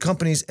 good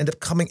companies end up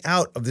coming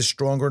out of this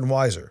stronger and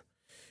wiser.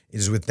 It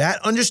is with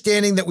that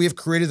understanding that we have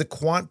created the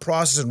quant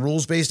process and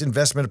rules-based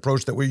investment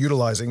approach that we're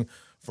utilizing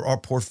for our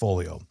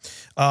portfolio.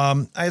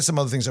 I had some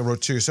other things I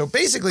wrote too. So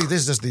basically,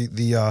 this is just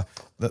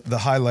the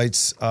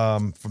highlights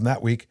from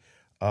that week.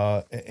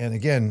 And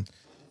again,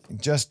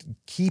 just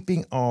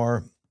keeping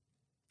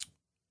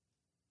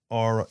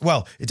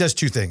it does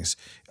two things.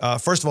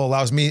 First of all,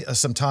 allows me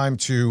some time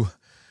to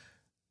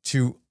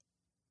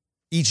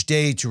each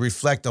day to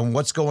reflect on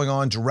what's going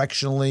on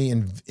directionally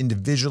and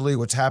individually,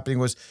 what's happening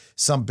with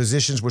some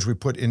positions which we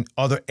put in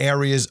other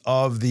areas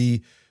of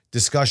the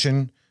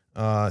discussion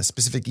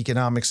specific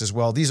economics as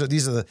well. These are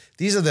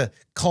the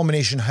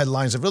culmination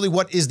headlines of really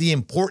what is the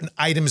important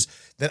items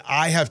that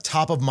I have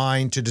top of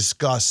mind to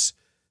discuss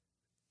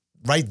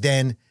right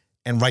then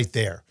and right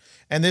there.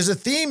 And there's a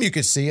theme you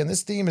could see, and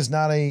this theme is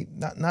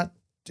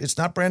it's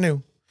not brand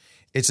new.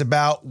 It's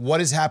about what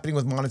is happening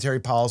with monetary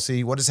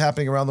policy, what is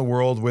happening around the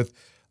world with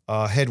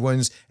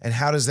headwinds, and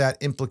how does that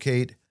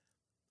implicate,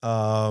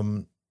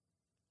 or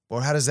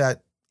how does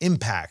that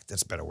impact,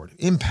 that's a better word,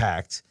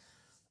 impact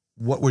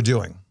what we're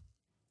doing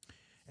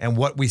and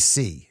what we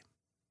see.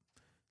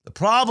 The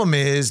problem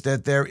is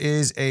that there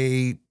is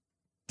a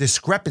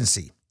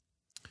discrepancy.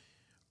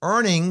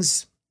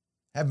 Earnings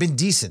have been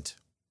decent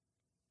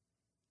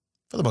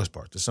for the most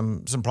part. There's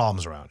some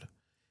problems around.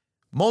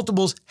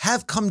 Multiples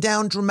have come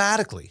down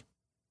dramatically.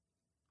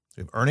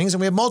 We have earnings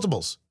and we have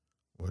multiples,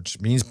 which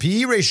means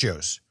PE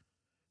ratios.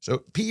 So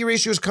PE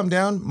ratios come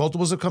down,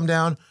 multiples have come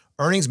down,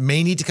 earnings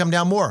may need to come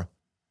down more.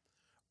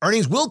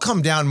 Earnings will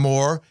come down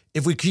more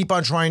if we keep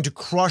on trying to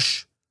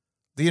crush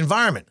the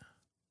environment.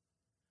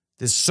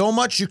 There's so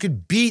much you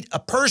could beat a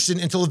person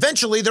until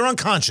eventually they're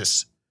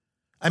unconscious.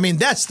 I mean,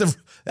 that's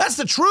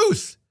the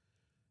truth.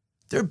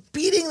 They're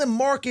beating the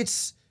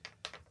markets.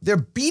 They're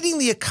beating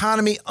the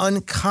economy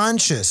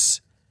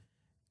unconscious.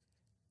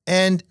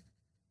 And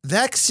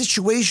that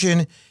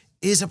situation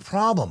is a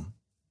problem.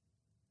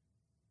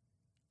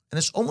 And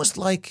it's almost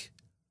like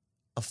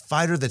a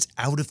fighter that's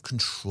out of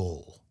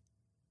control,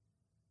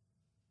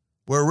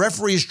 where a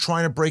referee is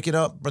trying to break it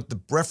up, but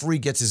the referee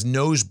gets his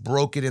nose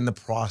broken in the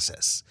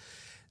process.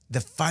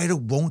 The fighter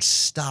won't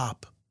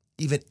stop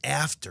even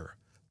after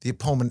the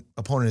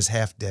opponent is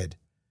half dead.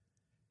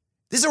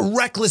 This is a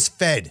reckless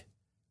Fed.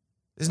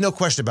 There's no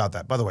question about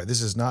that. By the way,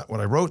 this is not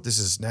what I wrote. This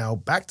is now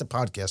back to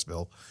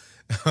Podcastville.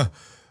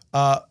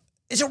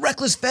 It's a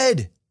reckless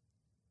Fed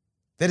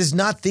that is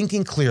not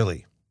thinking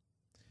clearly,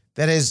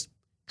 that has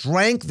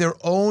drank their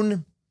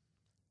own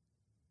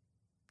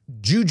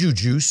juju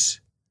juice,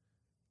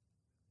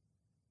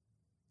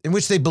 in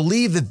which they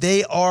believe that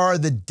they are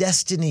the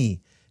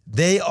destiny.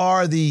 They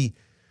are the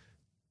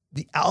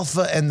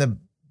alpha and the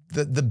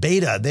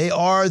beta. They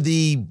are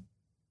the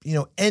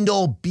end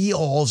all be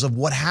alls of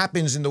what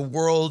happens in the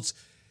world's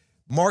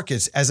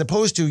markets, as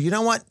opposed to, you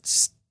know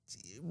what?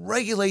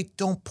 Regulate,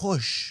 don't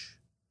push.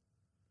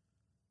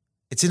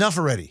 It's enough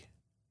already.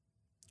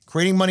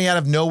 Creating money out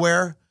of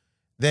nowhere,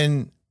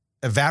 then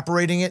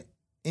evaporating it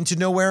into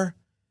nowhere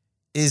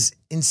is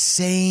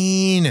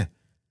insane.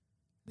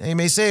 Now you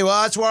may say,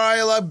 well, that's why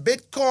I love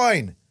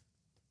Bitcoin.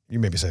 You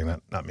may be saying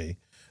that, not me.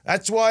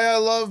 That's why I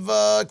love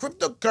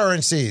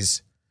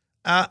cryptocurrencies.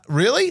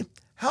 Really?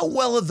 How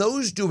well are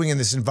those doing in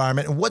this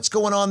environment, and what's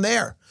going on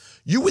there?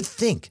 You would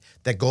think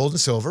that gold and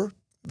silver,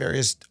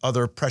 various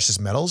other precious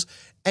metals,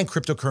 and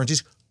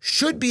cryptocurrencies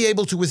should be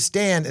able to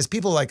withstand, as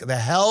people are like, the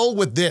hell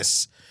with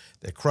this.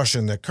 They're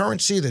crushing their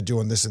currency. They're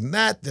doing this and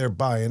that. They're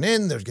buying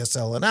in. They're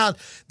selling out.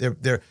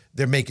 They're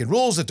making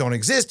rules that don't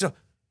exist.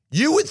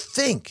 You would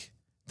think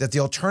that the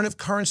alternative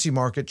currency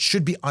market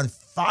should be on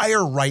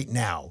fire right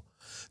now.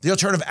 The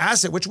alternative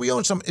asset, which we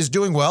own some, is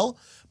doing well,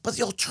 but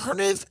the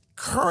alternative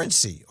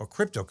currency, or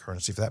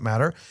cryptocurrency for that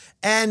matter,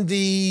 and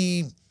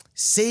the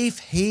safe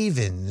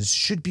havens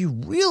should be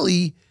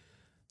really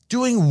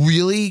doing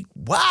really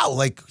wow.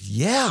 Like,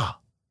 yeah,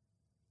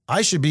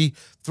 I should be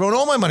throwing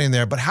all my money in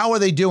there, but how are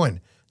they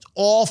doing? It's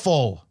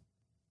awful.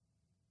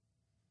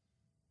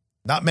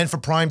 Not meant for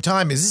prime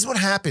time. Is this what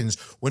happens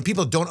when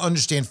people don't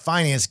understand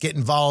finance get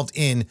involved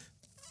in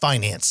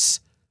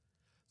finance?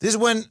 This is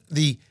when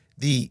the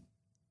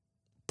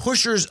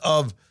pushers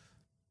of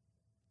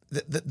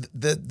the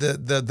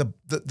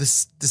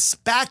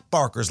SPAC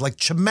barkers like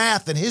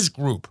Chamath and his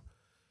group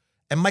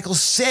and Michael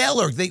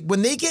Saylor,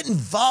 when they get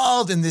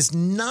involved in this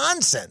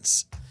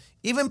nonsense,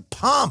 even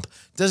Pomp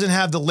doesn't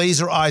have the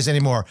laser eyes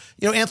anymore.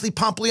 Anthony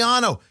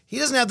Pompliano, he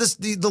doesn't have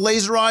the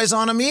laser eyes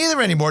on him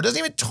either anymore. Doesn't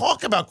even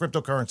talk about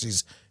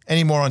cryptocurrencies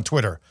anymore on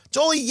Twitter. It's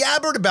all he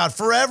yabbered about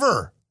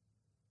forever.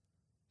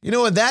 You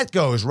know what that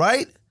goes,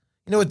 right?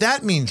 You know what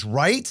that means,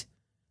 right?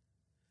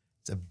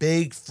 It's a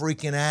big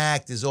freaking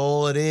act is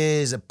all it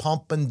is, a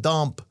pump and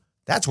dump.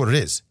 That's what it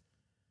is.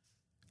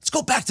 Let's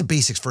go back to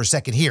basics for a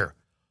second here.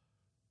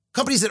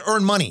 Companies that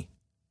earn money,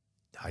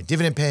 high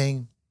dividend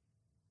paying,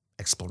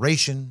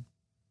 exploration,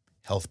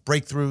 health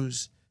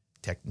breakthroughs,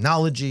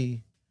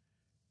 technology,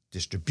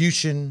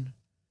 distribution,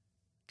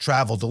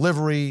 travel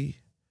delivery,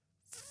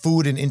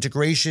 food and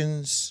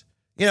integrations.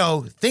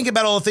 Think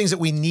about all the things that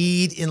we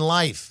need in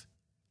life.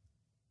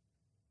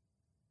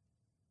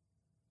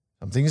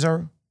 Some things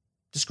are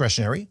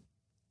discretionary.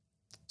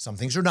 Some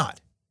things are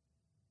not.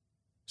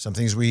 Some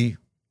things we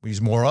use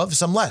more of,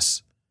 some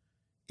less,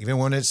 even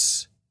when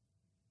it's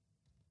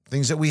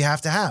things that we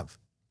have to have.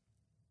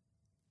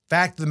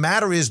 Fact of the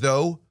matter is,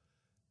 though,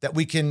 that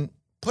we can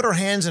put our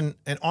hands and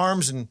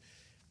arms and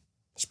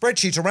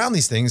spreadsheets around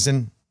these things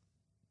and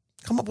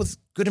come up with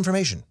good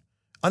information,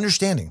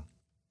 understanding.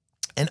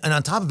 And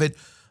on top of it,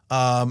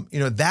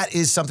 that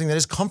is something that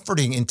is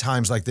comforting in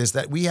times like this,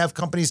 that we have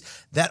companies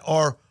that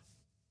are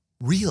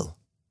real,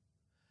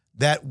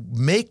 that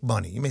make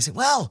money. You may say,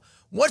 well,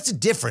 what's the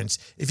difference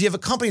if you have a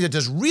company that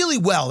does really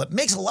well, that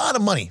makes a lot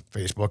of money,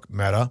 Facebook,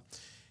 Meta,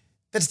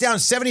 that's down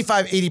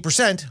 75,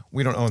 80%.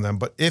 We don't own them,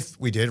 but if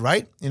we did,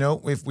 right?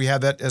 If we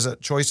had that as a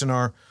choice in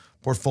our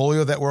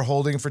portfolio that we're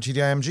holding for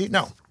TDIMG,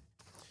 no.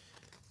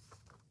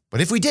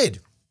 But if we did,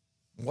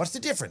 what's the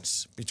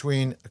difference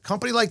between a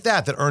company like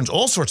that earns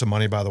all sorts of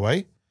money, by the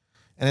way,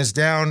 and is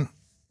down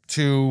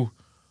to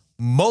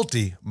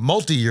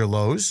multi-year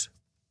lows,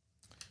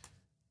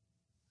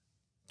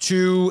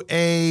 to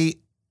a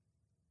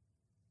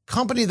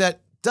company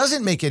that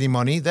doesn't make any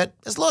money, that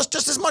has lost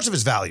just as much of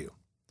its value?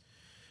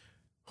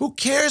 Who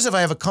cares if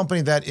I have a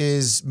company that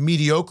is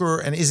mediocre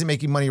and isn't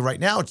making money right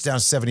now, it's down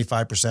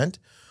 75%,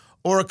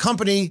 or a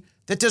company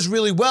that does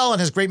really well and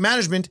has great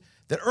management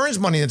that earns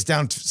money that's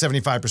down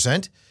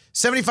 75%?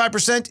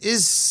 75%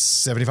 is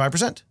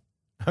 75%.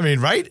 I mean,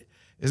 right?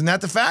 Isn't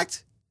that the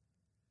fact?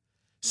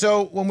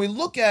 So when we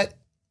look at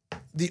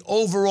the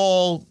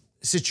overall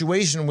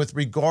situation with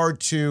regard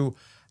to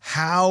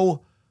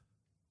how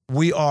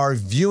we are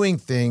viewing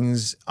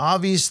things,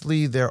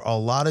 obviously there are a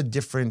lot of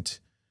different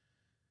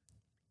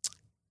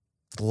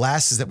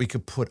glasses that we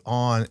could put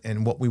on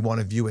and what we want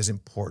to view as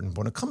important.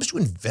 But when it comes to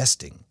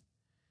investing,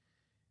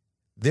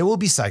 there will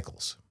be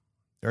cycles.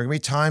 There are going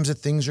to be times that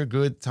things are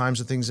good, times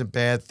that things are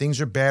bad.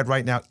 Things are bad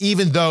right now,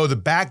 even though the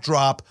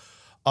backdrop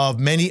of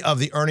many of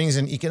the earnings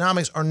and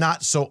economics are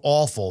not so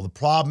awful. The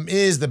problem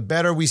is the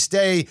better we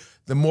stay,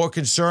 the more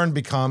concern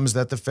becomes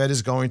that the Fed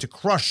is going to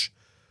crush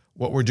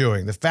what we're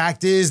doing. The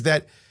fact is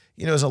that,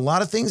 there's a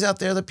lot of things out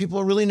there that people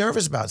are really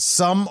nervous about.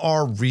 Some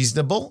are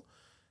reasonable,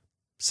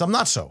 some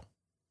not so.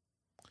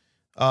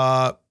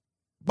 But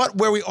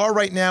where we are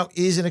right now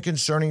is in a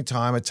concerning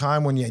time, a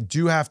time when you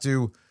do have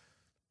to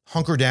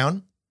hunker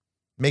down,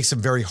 make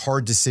some very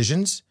hard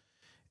decisions.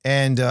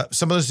 And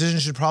some of those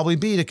decisions should probably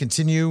be to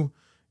continue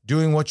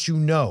doing what you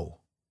know.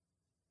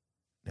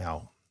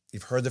 Now,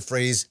 you've heard the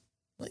phrase,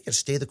 well, you got to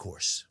stay the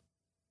course.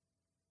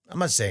 I'm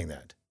not saying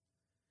that.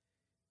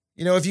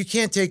 If you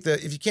can't take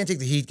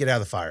the heat, get out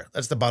of the fire.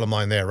 That's the bottom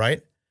line there,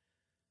 right?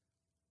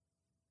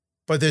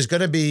 But there's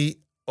going to be,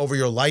 over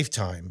your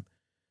lifetime,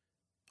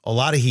 a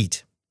lot of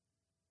heat,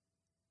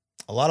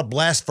 a lot of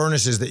blast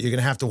furnaces that you're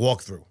going to have to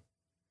walk through.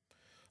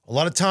 A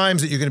lot of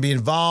times that you're going to be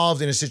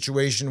involved in a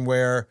situation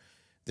where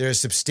there's a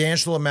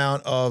substantial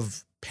amount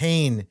of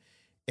pain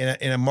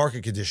in a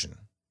market condition.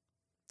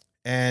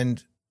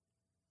 And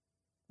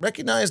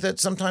recognize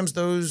that sometimes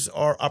those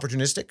are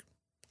opportunistic.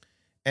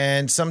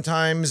 And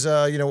sometimes,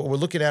 what we're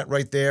looking at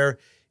right there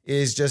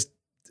is just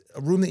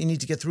a room that you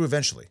need to get through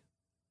eventually.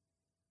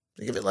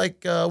 Think of it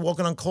like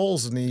walking on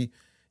coals and the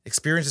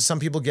experience that some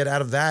people get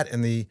out of that,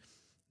 and the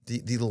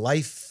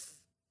life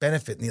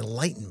benefit and the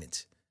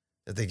enlightenment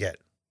that they get.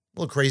 A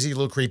little crazy, a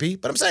little creepy,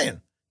 but I'm saying,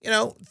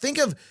 think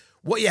of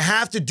what you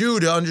have to do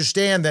to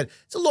understand that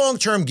it's a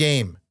long-term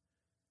game.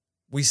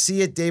 We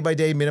see it day by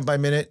day, minute by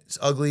minute. It's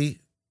ugly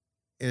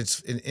in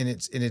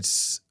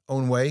its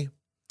own way.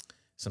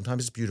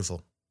 Sometimes it's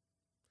beautiful.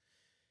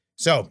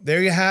 So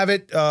there you have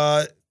it.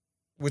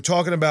 We're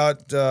talking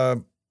about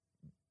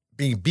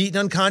being beaten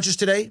unconscious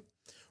today.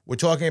 We're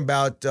talking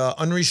about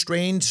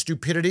unrestrained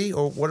stupidity,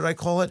 or what did I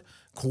call it?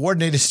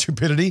 Coordinated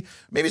stupidity.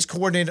 Maybe it's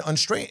coordinated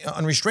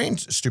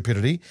unrestrained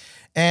stupidity.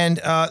 And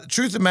the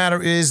truth of the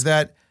matter is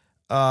that,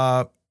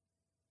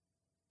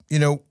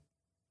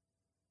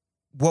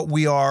 what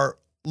we are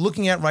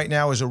looking at right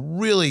now is a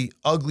really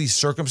ugly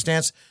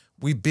circumstance.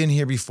 We've been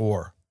here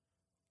before.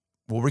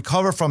 We'll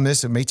recover from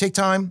this. It may take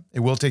time.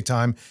 It will take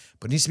time,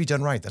 but it needs to be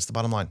done right. That's the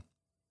bottom line.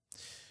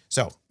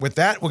 So with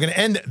that, we're going to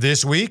end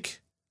this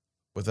week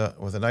with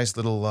a nice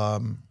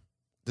little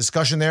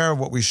discussion there of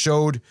what we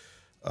showed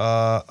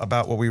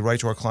about what we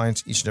write to our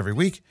clients each and every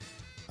week.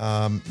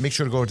 Make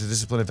sure to go to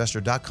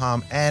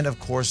disciplinedinvestor.com and, of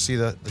course, see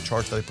the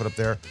charts that I put up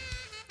there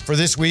for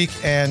this week.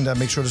 And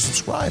make sure to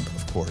subscribe,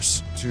 of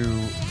course, to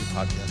the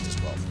podcast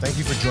as well. Thank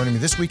you for joining me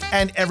this week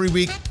and every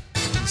week.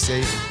 Be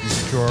safe, be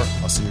secure.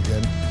 I'll see you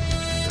again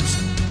very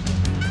soon.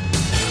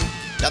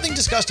 Nothing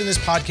discussed in this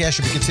podcast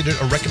should be considered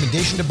a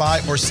recommendation to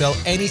buy or sell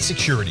any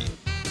security.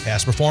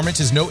 Past performance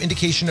is no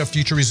indication of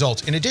future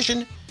results. In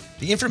addition,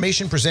 the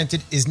information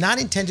presented is not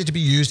intended to be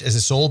used as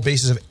a sole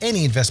basis of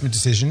any investment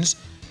decisions,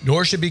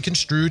 nor should be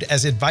construed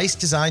as advice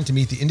designed to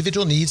meet the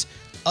individual needs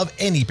of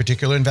any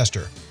particular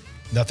investor.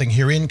 Nothing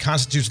herein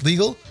constitutes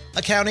legal,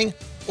 accounting,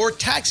 or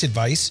tax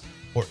advice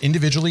or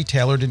individually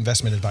tailored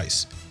investment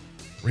advice.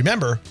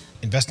 Remember,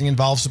 investing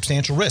involves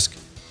substantial risk.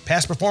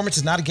 Past performance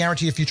is not a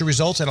guarantee of future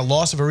results, and a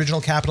loss of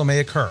original capital may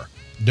occur.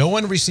 No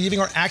one receiving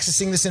or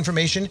accessing this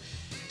information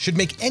should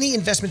make any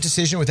investment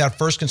decision without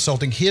first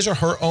consulting his or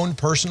her own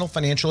personal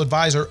financial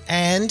advisor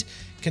and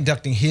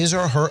conducting his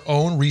or her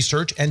own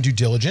research and due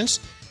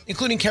diligence,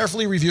 including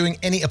carefully reviewing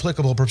any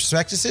applicable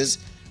prospectuses,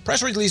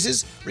 press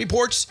releases,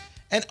 reports,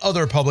 and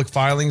other public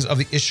filings of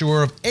the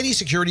issuer of any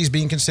securities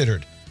being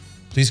considered.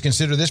 Please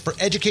consider this for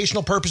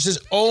educational purposes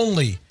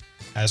only.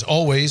 As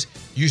always,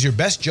 use your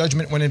best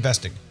judgment when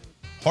investing.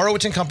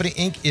 Horowitz & Company,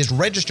 Inc. is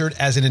registered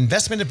as an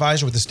investment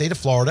advisor with the state of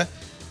Florida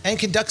and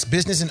conducts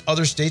business in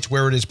other states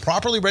where it is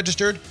properly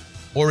registered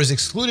or is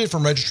excluded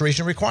from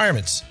registration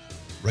requirements.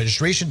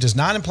 Registration does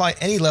not imply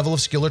any level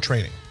of skill or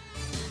training.